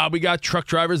different job. We got truck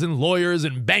drivers and lawyers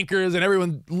and bankers and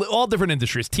everyone, all different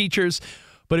industries, teachers.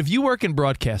 But if you work in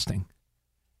broadcasting,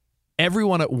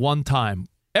 everyone at one time,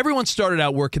 everyone started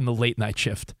out working the late night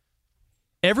shift.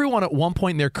 Everyone at one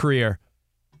point in their career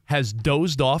has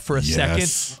dozed off for a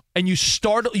second, and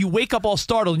you wake up all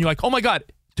startled, and you're like, oh my God,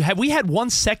 have we had 1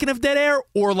 second of dead air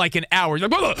or like an hour? You're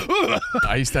like,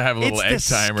 I used to have a little egg it's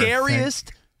the timer.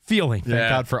 Scariest feeling. Thank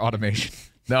God for automation.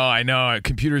 No, I know.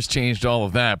 Computers changed all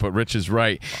of that, but Rich is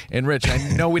right. And Rich, I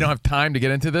know we don't have time to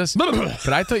get into this, but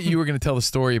I thought you were going to tell the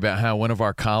story about how one of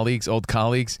our old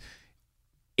colleagues,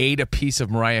 ate a piece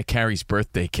of Mariah Carey's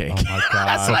birthday cake. Oh, my God.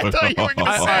 That's what I thought you were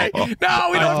going to say. No,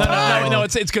 we don't have time. No,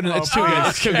 it's good. It's too good.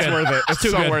 It's too good. It's worth it. It's too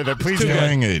so good. worth it. Please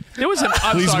Dang it. There was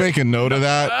Please make a note of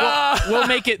that. We'll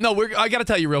make it. No, I got to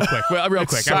tell you real quick. Real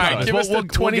quick. Sorry, give us the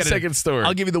 20-second story.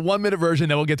 I'll give you the 1 minute version,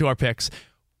 then we'll get to our picks.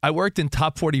 I worked in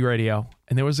Top 40 Radio,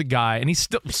 and there was a guy, and he's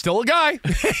still a guy.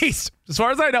 As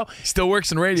far as I know, still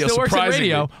works in radio. Still works in surprisingly.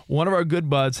 radio. One of our good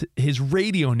buds, his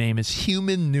radio name is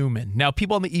Human Newman. Now,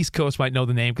 people on the East Coast might know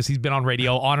the name because he's been on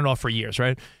radio on and off for years,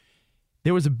 right?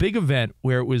 There was a big event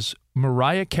where it was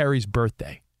Mariah Carey's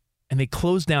birthday, and they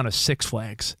closed down a Six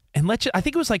Flags. And I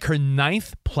think it was like her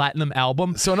 9th platinum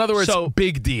album. So in other words,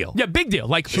 big deal. Yeah, big deal.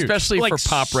 Like huge. Especially like for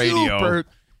pop radio. Super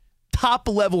top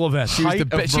level event. She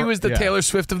was the Taylor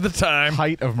Swift of the time.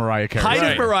 Height of Mariah Carey.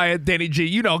 Height of Mariah, Danny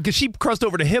G. because she crossed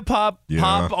over to hip hop,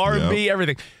 pop, R&B,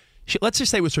 everything. Let's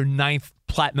just say it was her 9th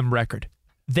platinum record.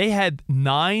 They had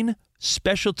 9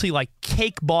 specialty, like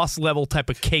Cake Boss level type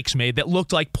of cakes made that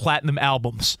looked like platinum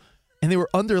albums, and they were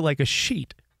under like a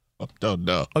sheet. Oh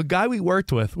no! A guy we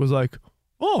worked with was like,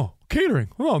 "Oh, catering.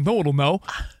 Oh, no one will know.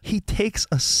 He takes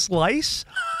a slice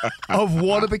of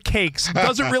one of the cakes,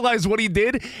 doesn't realize what he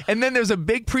did, and then there's a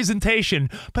big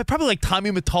presentation by probably like Tommy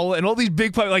Mottola and all these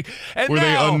big like. And where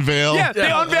now, they unveil? Yeah,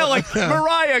 they unveil like,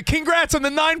 Mariah, congrats on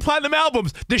the 9 platinum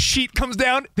albums. The sheet comes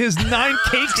down, there's 9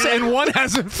 cakes, and one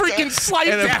has a freaking slice.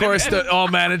 And of course, all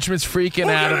management's freaking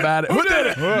out about it. Who did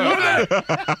it? Who did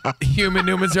it? Human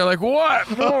Newmans are like, what?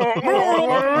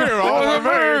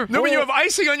 No, when you have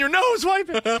icing on your nose, wipe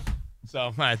it. So,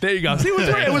 all right, there you go. See,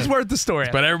 it was worth the story.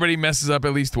 But everybody messes up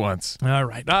at least once. All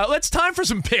right. Let's time for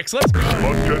some picks. Let's go.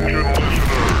 Attention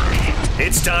listeners.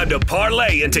 It's time to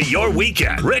parlay into your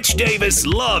weekend. Rich Davis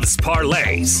loves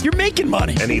parlays. You're making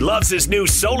money. And he loves his new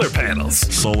solar panels.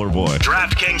 Solar boy.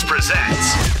 DraftKings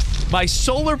presents my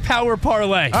solar power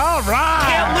parlay. All right.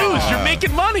 Can't lose. You're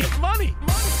making money. Money.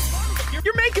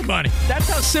 You're making money. That's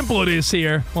how simple it is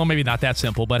here. Well, maybe not that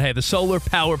simple, but hey, the Solar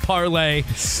Power Parlay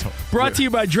brought to you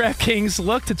by DraftKings.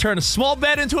 Look to turn a small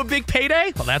bet into a big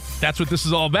payday? Well, that's what this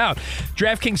is all about.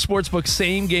 DraftKings Sportsbook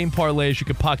same-game parlays. You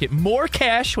can pocket more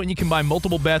cash when you combine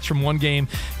multiple bets from one game.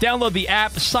 Download the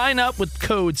app. Sign up with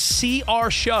code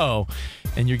CRSHOW.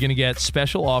 And you're going to get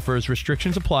special offers.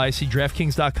 Restrictions apply. See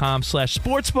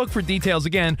DraftKings.com/sportsbook for details.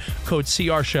 Again, code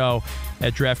CRSHOW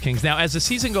at DraftKings. Now, as the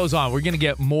season goes on, we're going to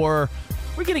get more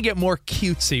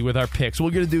cutesy with our picks.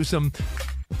 We're going to do some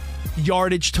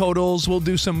yardage totals. We'll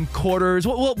do some quarters.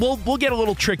 We'll get a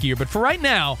little trickier. But for right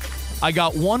now, I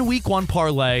got one week one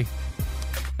parlay,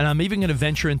 and I'm even going to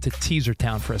venture into teaser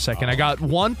town for a second. I got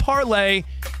one parlay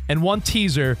and one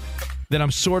teaser that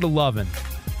I'm sort of loving.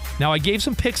 Now, I gave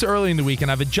some picks early in the week,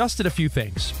 and I've adjusted a few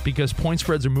things because point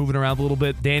spreads are moving around a little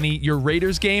bit. Danny, your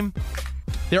Raiders game,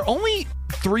 they're only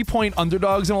 3-point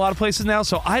underdogs in a lot of places now,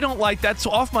 so I don't like that's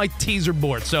off my teaser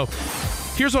board. So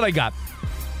here's what I got.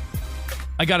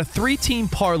 I got a 3-team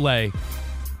parlay,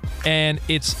 and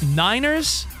it's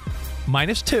Niners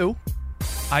 -2.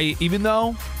 Even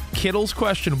though Kittle's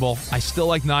questionable, I still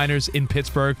like Niners in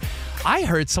Pittsburgh. I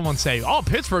heard someone say, "Oh,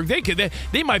 Pittsburgh,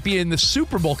 they might be in the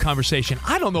Super Bowl conversation."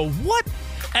 I don't know what.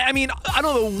 I mean, I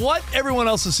don't know what everyone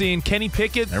else is seeing. Kenny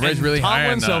Pickett, everybody's and really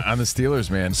Tomlin, high on the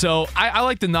Steelers, man. So I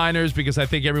like the Niners because I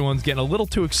think everyone's getting a little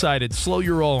too excited. Slow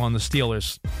your roll on the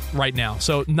Steelers right now.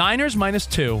 So Niners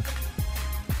 -2.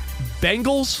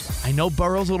 Bengals. I know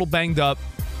Burrow's a little banged up.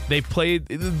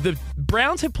 The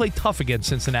Browns have played tough against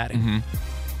Cincinnati,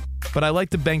 but I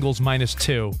like the Bengals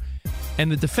 -2. And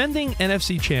the defending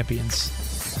NFC champions,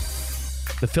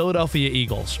 the Philadelphia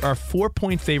Eagles, are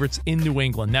 4-point favorites in New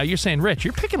England. Now, you're saying, Rich,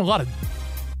 you're picking a lot of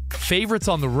favorites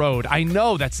on the road. I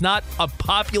know that's not a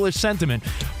popular sentiment,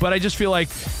 but I just feel like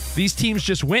these teams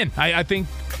just win. I think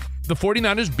the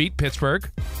 49ers beat Pittsburgh.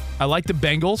 I like the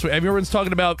Bengals. Everyone's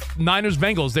talking about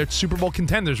Niners-Bengals. They're Super Bowl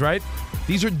contenders, right?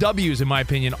 These are W's, in my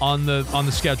opinion, on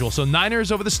the schedule. So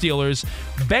Niners over the Steelers.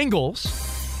 Bengals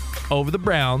over the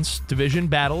Browns. Division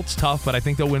battle. It's tough, but I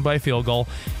think they'll win by a field goal.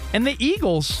 And the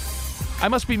Eagles, I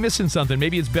must be missing something.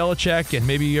 Maybe it's Belichick, and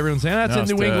maybe everyone's saying, that's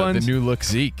in New England. The new look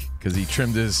Zeke, because he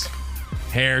trimmed his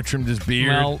hair, trimmed his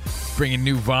beard, bringing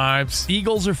new vibes.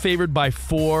 Eagles are favored by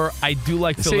 4. I do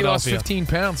like Philadelphia. He lost 15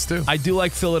 pounds, too. I do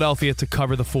like Philadelphia to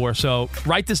cover the 4. So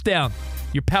write this down.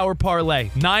 Your power parlay.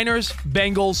 Niners,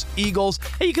 Bengals, Eagles.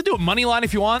 Hey, you could do a money line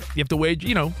if you want. You have to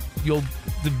wager,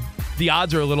 the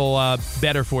odds are a little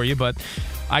better for you, but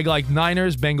I like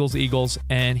Niners, Bengals, Eagles,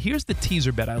 and here's the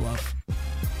teaser bet I love.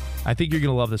 I think you're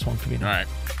going to love this one, Covino. All right.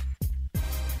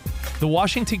 The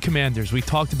Washington Commanders, we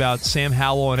talked about Sam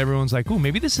Howell, and everyone's like, ooh,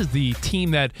 maybe this is the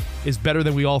team that is better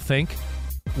than we all think.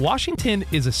 Washington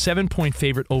is a 7-point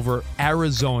favorite over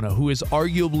Arizona, who is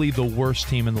arguably the worst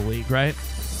team in the league, right?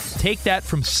 Take that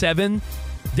from 7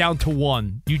 down to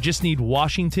 1. You just need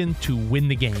Washington to win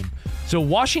the game. So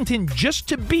Washington just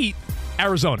to beat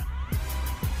Arizona.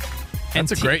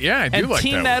 That's a great, I do like that. And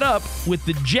team that up with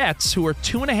the Jets, who are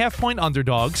 2.5-point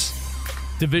underdogs.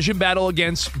 Division battle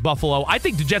against Buffalo. I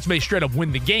think the Jets may straight up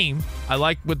win the game. I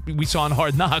like what we saw in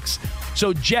Hard Knocks.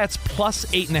 So Jets plus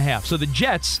 8.5. So the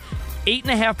Jets,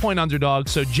 8.5-point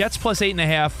underdogs. So Jets plus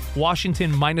 8.5.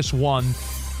 Washington -1.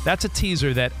 That's a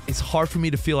teaser that it's hard for me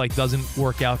to feel like doesn't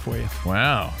work out for you.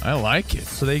 Wow, I like it.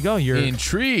 So there you go. You're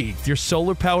intrigued. Your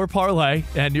solar power parlay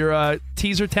and your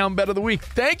teaser town bet of the week.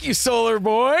 Thank you, Solar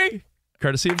Boy.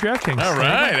 Courtesy of DraftKings. All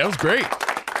right, that was great.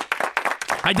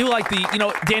 I do like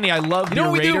Danny, I love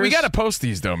your Raiders. We got to post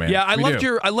these though, man. Yeah, I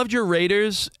loved your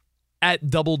Raiders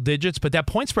at double digits, but that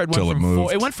point spread went from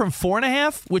 4. It went from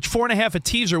 4.5, which 4.5 a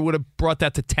teaser would have brought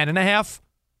that to 10.5.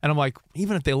 And I'm like,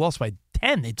 even if they lost by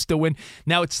 10, they'd still win.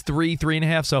 Now it's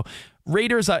 3.5. So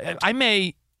Raiders, I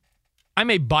may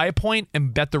buy a point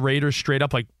and bet the Raiders straight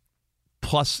up like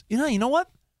plus. You know what?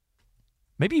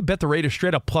 Maybe you bet the Raiders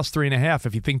straight up plus 3.5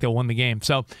 if you think they'll win the game.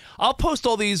 So I'll post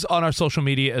all these on our social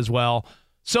media as well.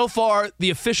 So far, the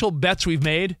official bets we've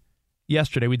made,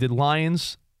 yesterday we did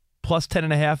Lions plus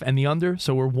 10.5 and the under,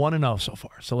 so we're 1-0 so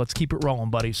far. So let's keep it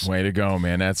rolling, buddies. Way to go,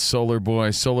 man. That's Solar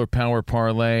Boy, Solar Power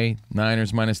Parlay,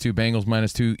 Niners -2, Bengals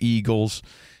 -2, Eagles,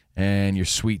 and your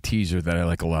sweet teaser that I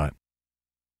like a lot.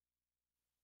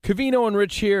 Covino and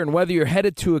Rich here, and whether you're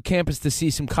headed to a campus to see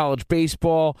some college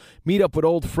baseball, meet up with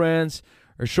old friends,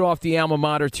 or show off the alma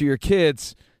mater to your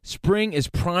kids, spring is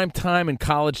prime time in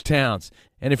college towns.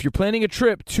 And if you're planning a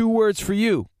trip, 2 words for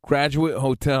you: Graduate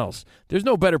Hotels. There's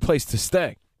no better place to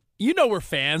stay. You know we're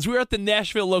fans. We were at the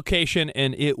Nashville location,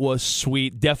 and it was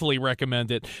sweet. Definitely recommend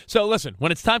it. So listen,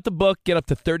 when it's time to book, get up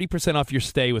to 30% off your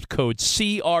stay with code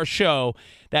CRSHOW.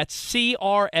 That's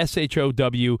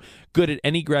CRSHOW. Good at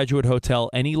any Graduate Hotel,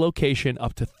 any location,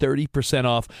 up to 30%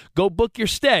 off. Go book your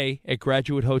stay at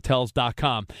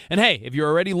graduatehotels.com. And hey, if you're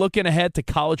already looking ahead to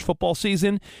college football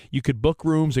season, you could book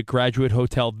rooms at Graduate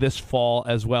Hotel this fall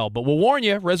as well. But we'll warn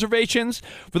you, reservations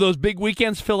for those big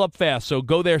weekends fill up fast, so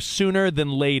go there sooner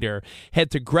than later.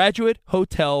 Head to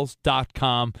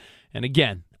graduatehotels.com. And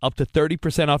again, up to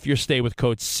 30% off your stay with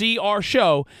code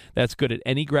CRSHOW. That's good at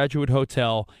any Graduate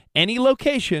Hotel, any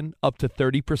location, up to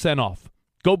 30% off.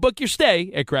 Go book your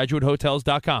stay at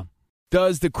graduatehotels.com.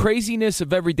 Does the craziness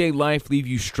of everyday life leave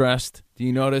you stressed? Do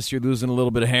you notice you're losing a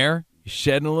little bit of hair? You're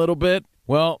shedding a little bit?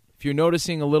 Well, if you're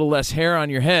noticing a little less hair on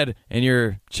your head and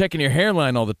you're checking your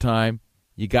hairline all the time,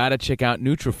 you got to check out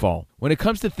Nutrafol. When it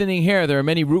comes to thinning hair, there are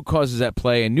many root causes at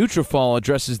play, and Nutrafol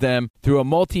addresses them through a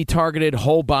multi-targeted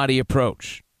whole-body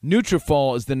approach.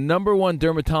 Nutrafol is the #1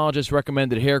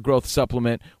 dermatologist-recommended hair growth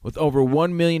supplement, with over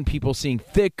 1 million people seeing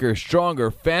thicker,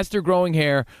 stronger, faster-growing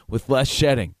hair with less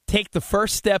shedding. Take the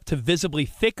first step to visibly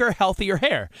thicker, healthier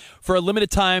hair. For a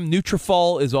limited time,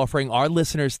 Nutrafol is offering our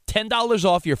listeners $10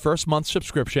 off your first month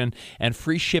subscription and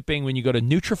free shipping when you go to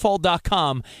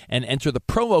Nutrafol.com and enter the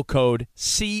promo code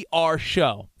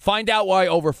CRSHOW. Find out why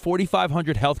over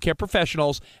 4,500 healthcare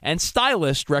professionals and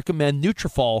stylists recommend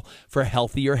Nutrafol for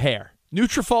healthier hair.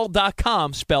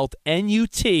 Nutrafol.com, spelled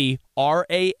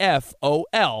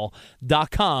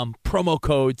Nutrafol.com, promo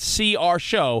code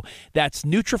CRSHOW. That's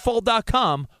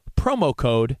Nutrafol.com, promo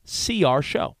code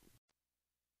CRSHOW.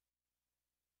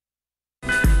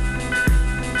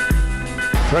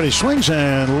 Freddie swings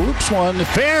and loops one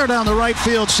fair down the right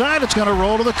field side. It's going to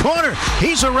roll to the corner.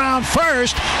 He's around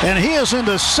first, and he is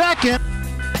into second.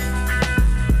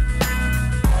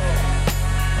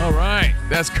 All right,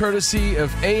 that's courtesy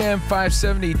of AM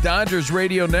 570 Dodgers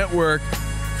Radio Network,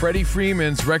 Freddie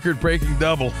Freeman's record-breaking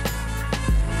double.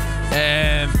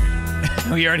 And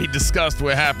we already discussed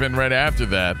what happened right after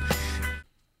that.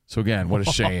 So again, what a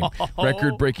shame.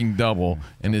 Record-breaking double,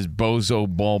 and his bozo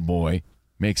ball boy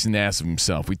makes an ass of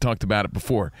himself. We talked about it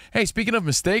before. Hey, speaking of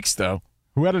mistakes, though.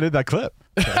 Who edited that clip?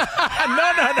 No.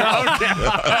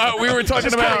 We were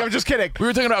talking about. I'm just kidding. We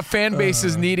were talking about fan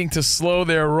bases needing to slow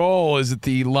their roll. Is it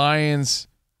the Lions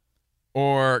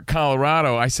or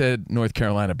Colorado? I said North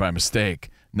Carolina by mistake.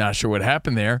 Not sure what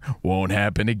happened there. Won't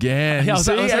happen again. Yeah,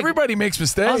 everybody makes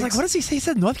mistakes. I was like, what does he say? He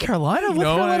said North Carolina? North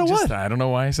Carolina what? I don't know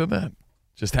why I said that.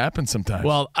 Just happens sometimes.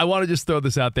 Well, I want to just throw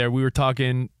this out there. We were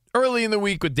talking early in the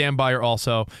week with Dan Byer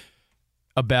also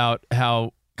about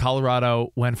how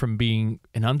Colorado went from being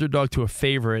an underdog to a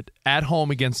favorite at home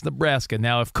against Nebraska.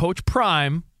 Now, if Coach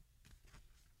Prime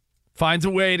finds a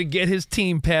way to get his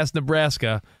team past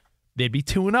Nebraska, they'd be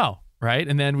 2-0, right?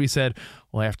 And then we said,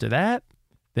 well, after that,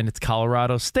 then it's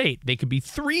Colorado State. They could be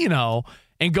 3-0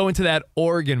 and go into that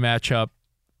Oregon matchup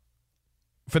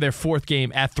for their 4th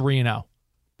game at 3-0.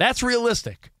 That's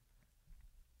realistic.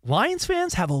 Lions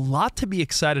fans have a lot to be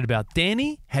excited about.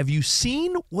 Danny, have you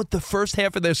seen what the first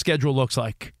half of their schedule looks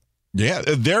like? Yeah,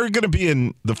 they're going to be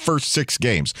in the first 6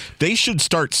 games. They should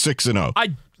start 6-0.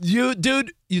 You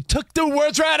took the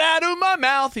words right out of my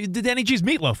mouth. You did Danny G's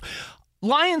meatloaf.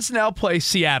 Lions now play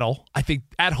Seattle, I think,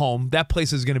 at home. That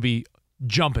place is going to be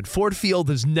jumping. Ford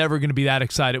Field is never going to be that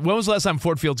excited. When was the last time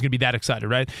Ford Field's going to be that excited,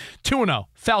 right? 2-0.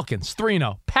 Falcons,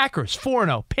 3-0. Packers,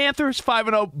 4-0. Panthers,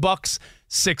 5-0. Bucks,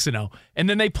 6-0. And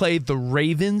then they play the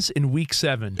Ravens in Week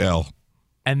 7. L.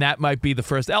 And that might be the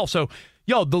first L. So,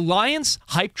 the Lions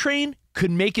hype train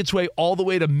could make its way all the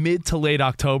way to mid to late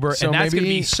October, so and that's going to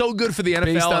be so good for the NFL.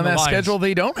 Based on and the that Lions. schedule,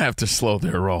 they don't have to slow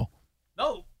their roll.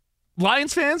 No.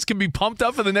 Lions fans can be pumped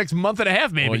up for the next month and a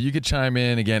half, maybe. Well, you could chime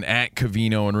in again at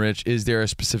Covino and Rich. Is there a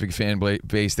specific fan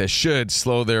base that should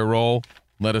slow their roll?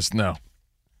 Let us know.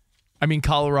 I mean,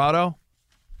 Colorado,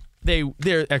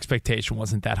 their expectation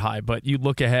wasn't that high, but you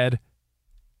look ahead,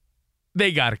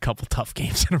 they got a couple tough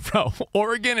games in a row.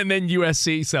 Oregon and then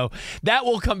USC. So that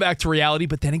will come back to reality.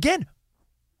 But then again,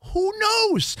 who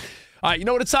knows? All right, you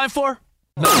know what it's time for?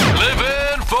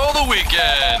 Living for the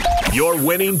weekend. Your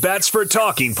winning bets for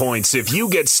talking points if you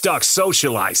get stuck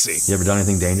socializing. You ever done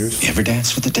anything dangerous? You ever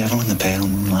danced with the devil in the pale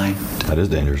moonlight? That is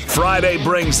dangerous. Friday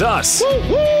brings us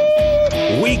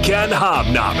Weekend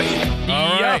Hobnobbing.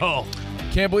 All right.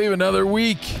 Can't believe another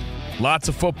week. Lots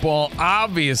of football,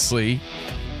 obviously.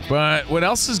 But what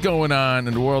else is going on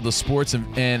in the world of sports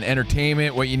and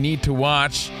entertainment? What you need to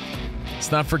watch.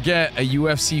 Let's not forget a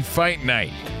UFC fight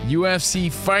night.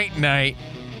 UFC fight night.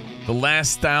 The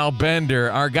last style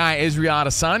bender. Our guy Israel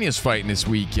Adesanya is fighting this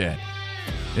weekend.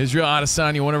 Israel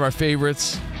Adesanya, one of our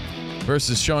favorites,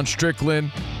 versus Sean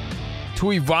Strickland.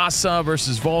 Tuivasa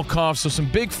versus Volkov. So some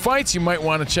big fights you might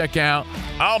want to check out.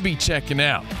 I'll be checking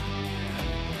out.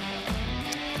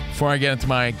 Before I get into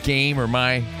my game or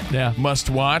my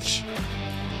must-watch,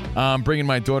 I'm bringing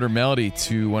my daughter Melody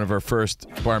to one of her first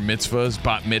bat mitzvahs.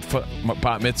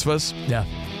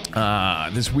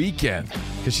 This weekend,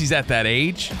 because she's at that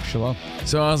age. Shalom.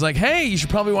 So I was like, hey, you should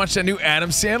probably watch that new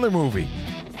Adam Sandler movie.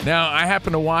 Now, I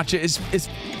happen to watch it.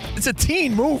 It's a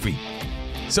teen movie.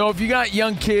 So if you got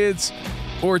young kids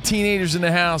or teenagers in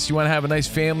the house, you want to have a nice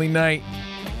family night,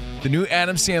 the new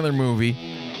Adam Sandler movie,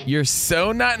 you're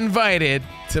so not invited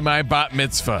to my bat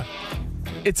mitzvah.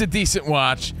 It's a decent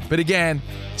watch, but again,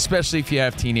 especially if you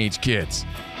have teenage kids.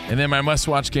 And then my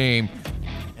must-watch game,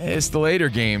 it's the later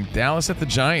game, Dallas at the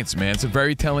Giants, man. It's a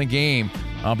very telling game.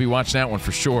 I'll be watching that one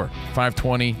for sure.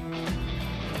 5:20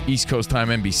 East Coast time,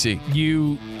 NBC.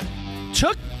 You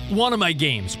took one of my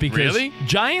games because really?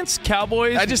 Giants,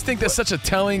 Cowboys. I just think that's such a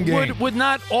telling game. Would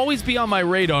not always be on my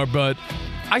radar, but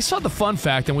I saw the fun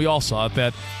fact, and we all saw it,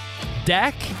 that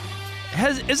Dak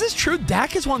is this true?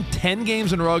 Dak has won 10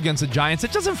 games in a row against the Giants.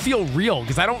 It doesn't feel real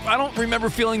because I don't remember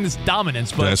feeling this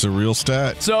dominance. But that's a real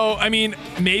stat. So, I mean,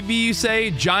 maybe you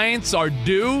say Giants are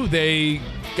due. They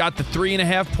got the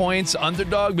 3.5 points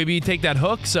underdog. Maybe you take that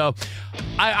hook. So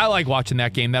I like watching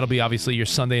that game. That'll be obviously your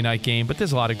Sunday night game. But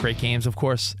there's a lot of great games, of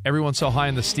course. Everyone's so high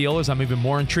on the Steelers. I'm even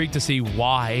more intrigued to see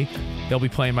why they'll be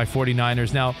playing my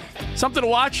 49ers. Now, something to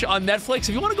watch on Netflix.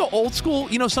 If you want to go old school,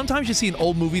 sometimes you see an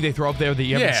old movie they throw up there that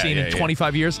you haven't seen in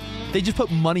 25 years. They just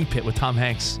put Money Pit with Tom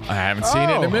Hanks. I haven't seen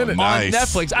it in a minute. On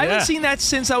Netflix. I haven't seen that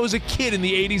since I was a kid in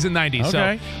the 80s and 90s.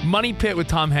 Okay. So Money Pit with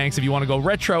Tom Hanks if you want to go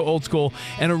retro, old school.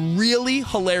 And a really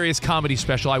hilarious comedy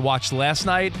special I watched last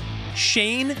night.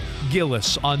 Shane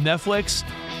Gillis on Netflix.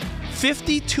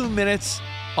 52 minutes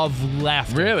of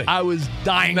laughter. Really? I was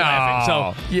dying laughing.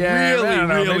 So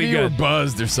really Maybe you were good.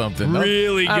 buzzed or something.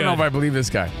 Really good. I don't know if I believe this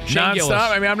guy. Shane Gillis.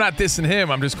 Nonstop? I mean, I'm not dissing him.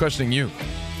 I'm just questioning you.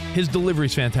 His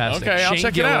delivery's fantastic. Okay, I'll Shane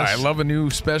check Gillis. it out. I love a new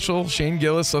special. Shane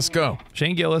Gillis, let's go.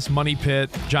 Shane Gillis, Money Pit,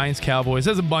 Giants, Cowboys.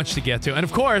 There's a bunch to get to. And,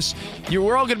 of course,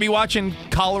 we're all going to be watching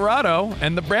Colorado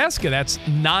and Nebraska. That's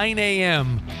 9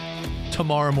 a.m.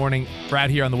 tomorrow morning right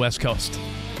here on the West Coast.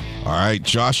 All right,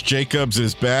 Josh Jacobs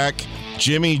is back.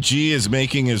 Jimmy G is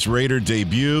making his Raider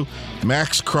debut.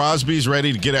 Max Crosby's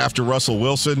ready to get after Russell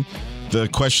Wilson. The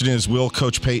question is, will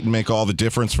Coach Payton make all the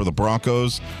difference for the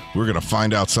Broncos? We're going to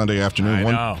find out Sunday afternoon,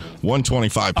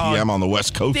 1:25 p.m. on the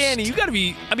West Coast. Danny, you got to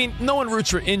be, no one roots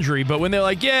for injury, but when they're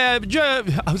like, I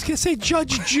was going to say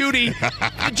Judge Judy.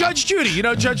 Judge Judy. You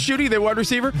know Judge Judy, their wide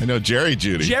receiver? I know Jerry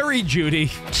Judy. Jerry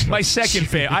Judy, my second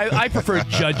favorite. I prefer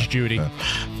Judge Judy.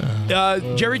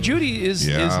 Jerry Judy is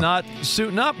not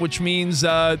suiting up, which means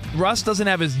Russ doesn't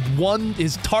have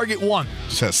his target one.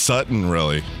 Just has Sutton,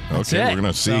 really. That's Okay, it. we're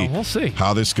going to see, So we'll see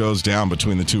how this goes down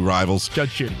between the two rivals.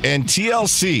 Judge Judy. And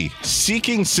TLC,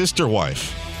 Seeking Sister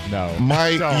Wife. No.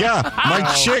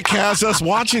 My chick has us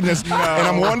watching this, and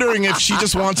I'm wondering if she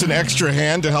just wants an extra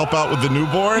hand to help out with the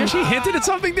newborn. Yeah, she hinted at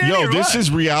something, Danny. This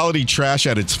is reality trash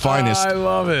at its finest. I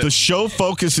love it. The show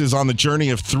focuses on the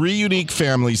journey of 3 unique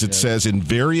families, it says, in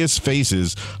various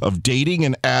phases of dating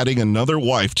and adding another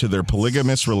wife to their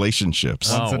polygamous relationships.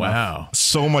 Oh, wow.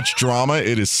 So much drama.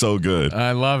 It is so good.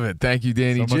 I love it. Thank you,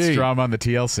 Danny So G. much drama on the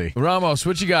TLC. Ramos,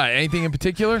 what you got? Anything in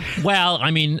particular? Well,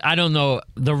 I don't know.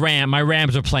 My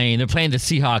Rams are playing. They're playing the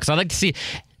Seahawks. I'd like to see.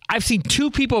 I've seen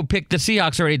 2 people pick the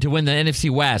Seahawks already to win the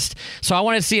NFC West. So I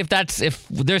want to see if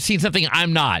they're seeing something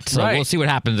I'm not. So we'll see what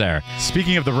happens there.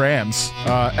 Speaking of the Rams,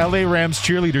 LA Rams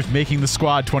cheerleaders making the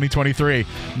squad 2023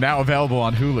 now available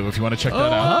on Hulu if you want to check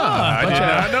that out. I did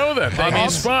not know that. They made a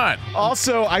spot.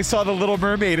 Also, I saw The Little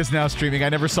Mermaid is now streaming. I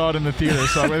never saw it in the theater,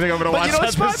 so I think I'm going to watch that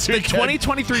this The weekend.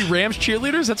 2023 Rams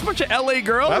cheerleaders, that's a bunch of LA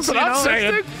girls. That's what I'm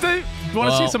saying. You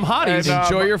want to see some hotties? And,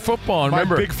 Enjoy your football. And My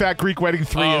remember, Big Fat Greek Wedding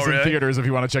 3 is in really? theaters if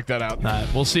you want to check that out. All right,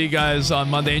 we'll see you guys on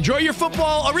Monday. Enjoy your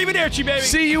football. Arrivederci, baby.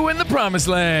 see you in the promised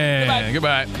land.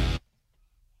 Goodbye.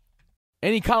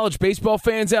 Any college baseball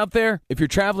fans out there? If you're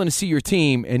traveling to see your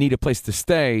team and need a place to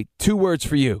stay, 2 words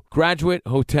for you: Graduate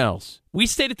Hotels. We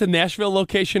stayed at the Nashville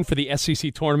location for the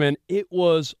SEC tournament. It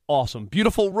was awesome.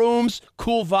 Beautiful rooms,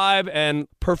 cool vibe, and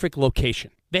perfect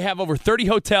location. They have over 30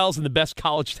 hotels in the best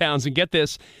college towns, and get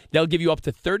this, they'll give you up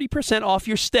to 30% off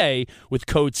your stay with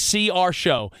code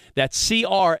CRSHOW. That's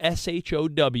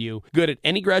CRSHOW. Good at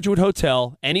any Graduate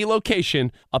Hotel, any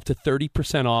location, up to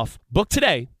 30% off. Book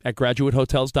today at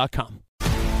graduatehotels.com.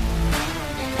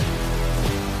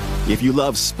 If you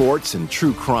love sports and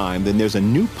true crime, then there's a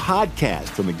new podcast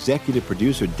from executive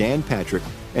producer Dan Patrick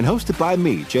and hosted by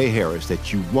me, Jay Harris,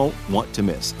 that you won't want to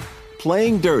miss.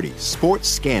 Playing Dirty: Sports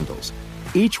Scandals.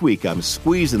 Each week, I'm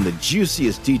squeezing the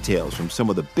juiciest details from some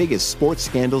of the biggest sports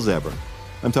scandals ever.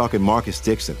 I'm talking Marcus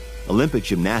Dixon, Olympic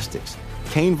gymnastics,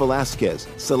 Cain Velasquez,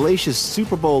 salacious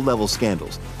Super Bowl-level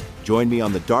scandals. Join me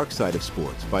on the dark side of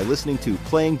sports by listening to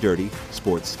Playing Dirty: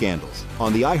 Sports Scandals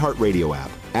on the iHeartRadio app,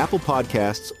 Apple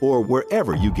Podcasts, or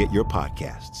wherever you get your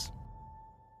podcasts.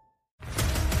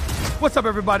 What's up,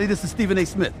 everybody? This is Stephen A.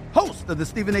 Smith, host of the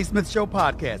Stephen A. Smith Show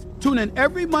podcast. Tune in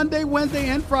every Monday, Wednesday,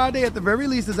 and Friday at the very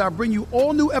least as I bring you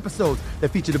all new episodes that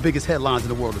feature the biggest headlines in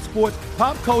the world of sports,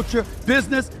 pop culture,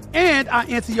 business, and I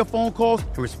answer your phone calls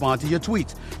and respond to your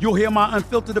tweets. You'll hear my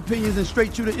unfiltered opinions and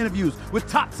straight-shooter interviews with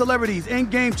top celebrities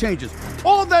and game changers.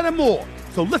 All of that and more.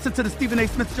 So listen to the Stephen A.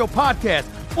 Smith Show podcast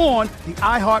on the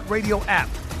iHeartRadio app,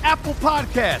 Apple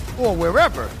Podcasts, or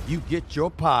wherever you get your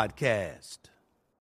podcasts.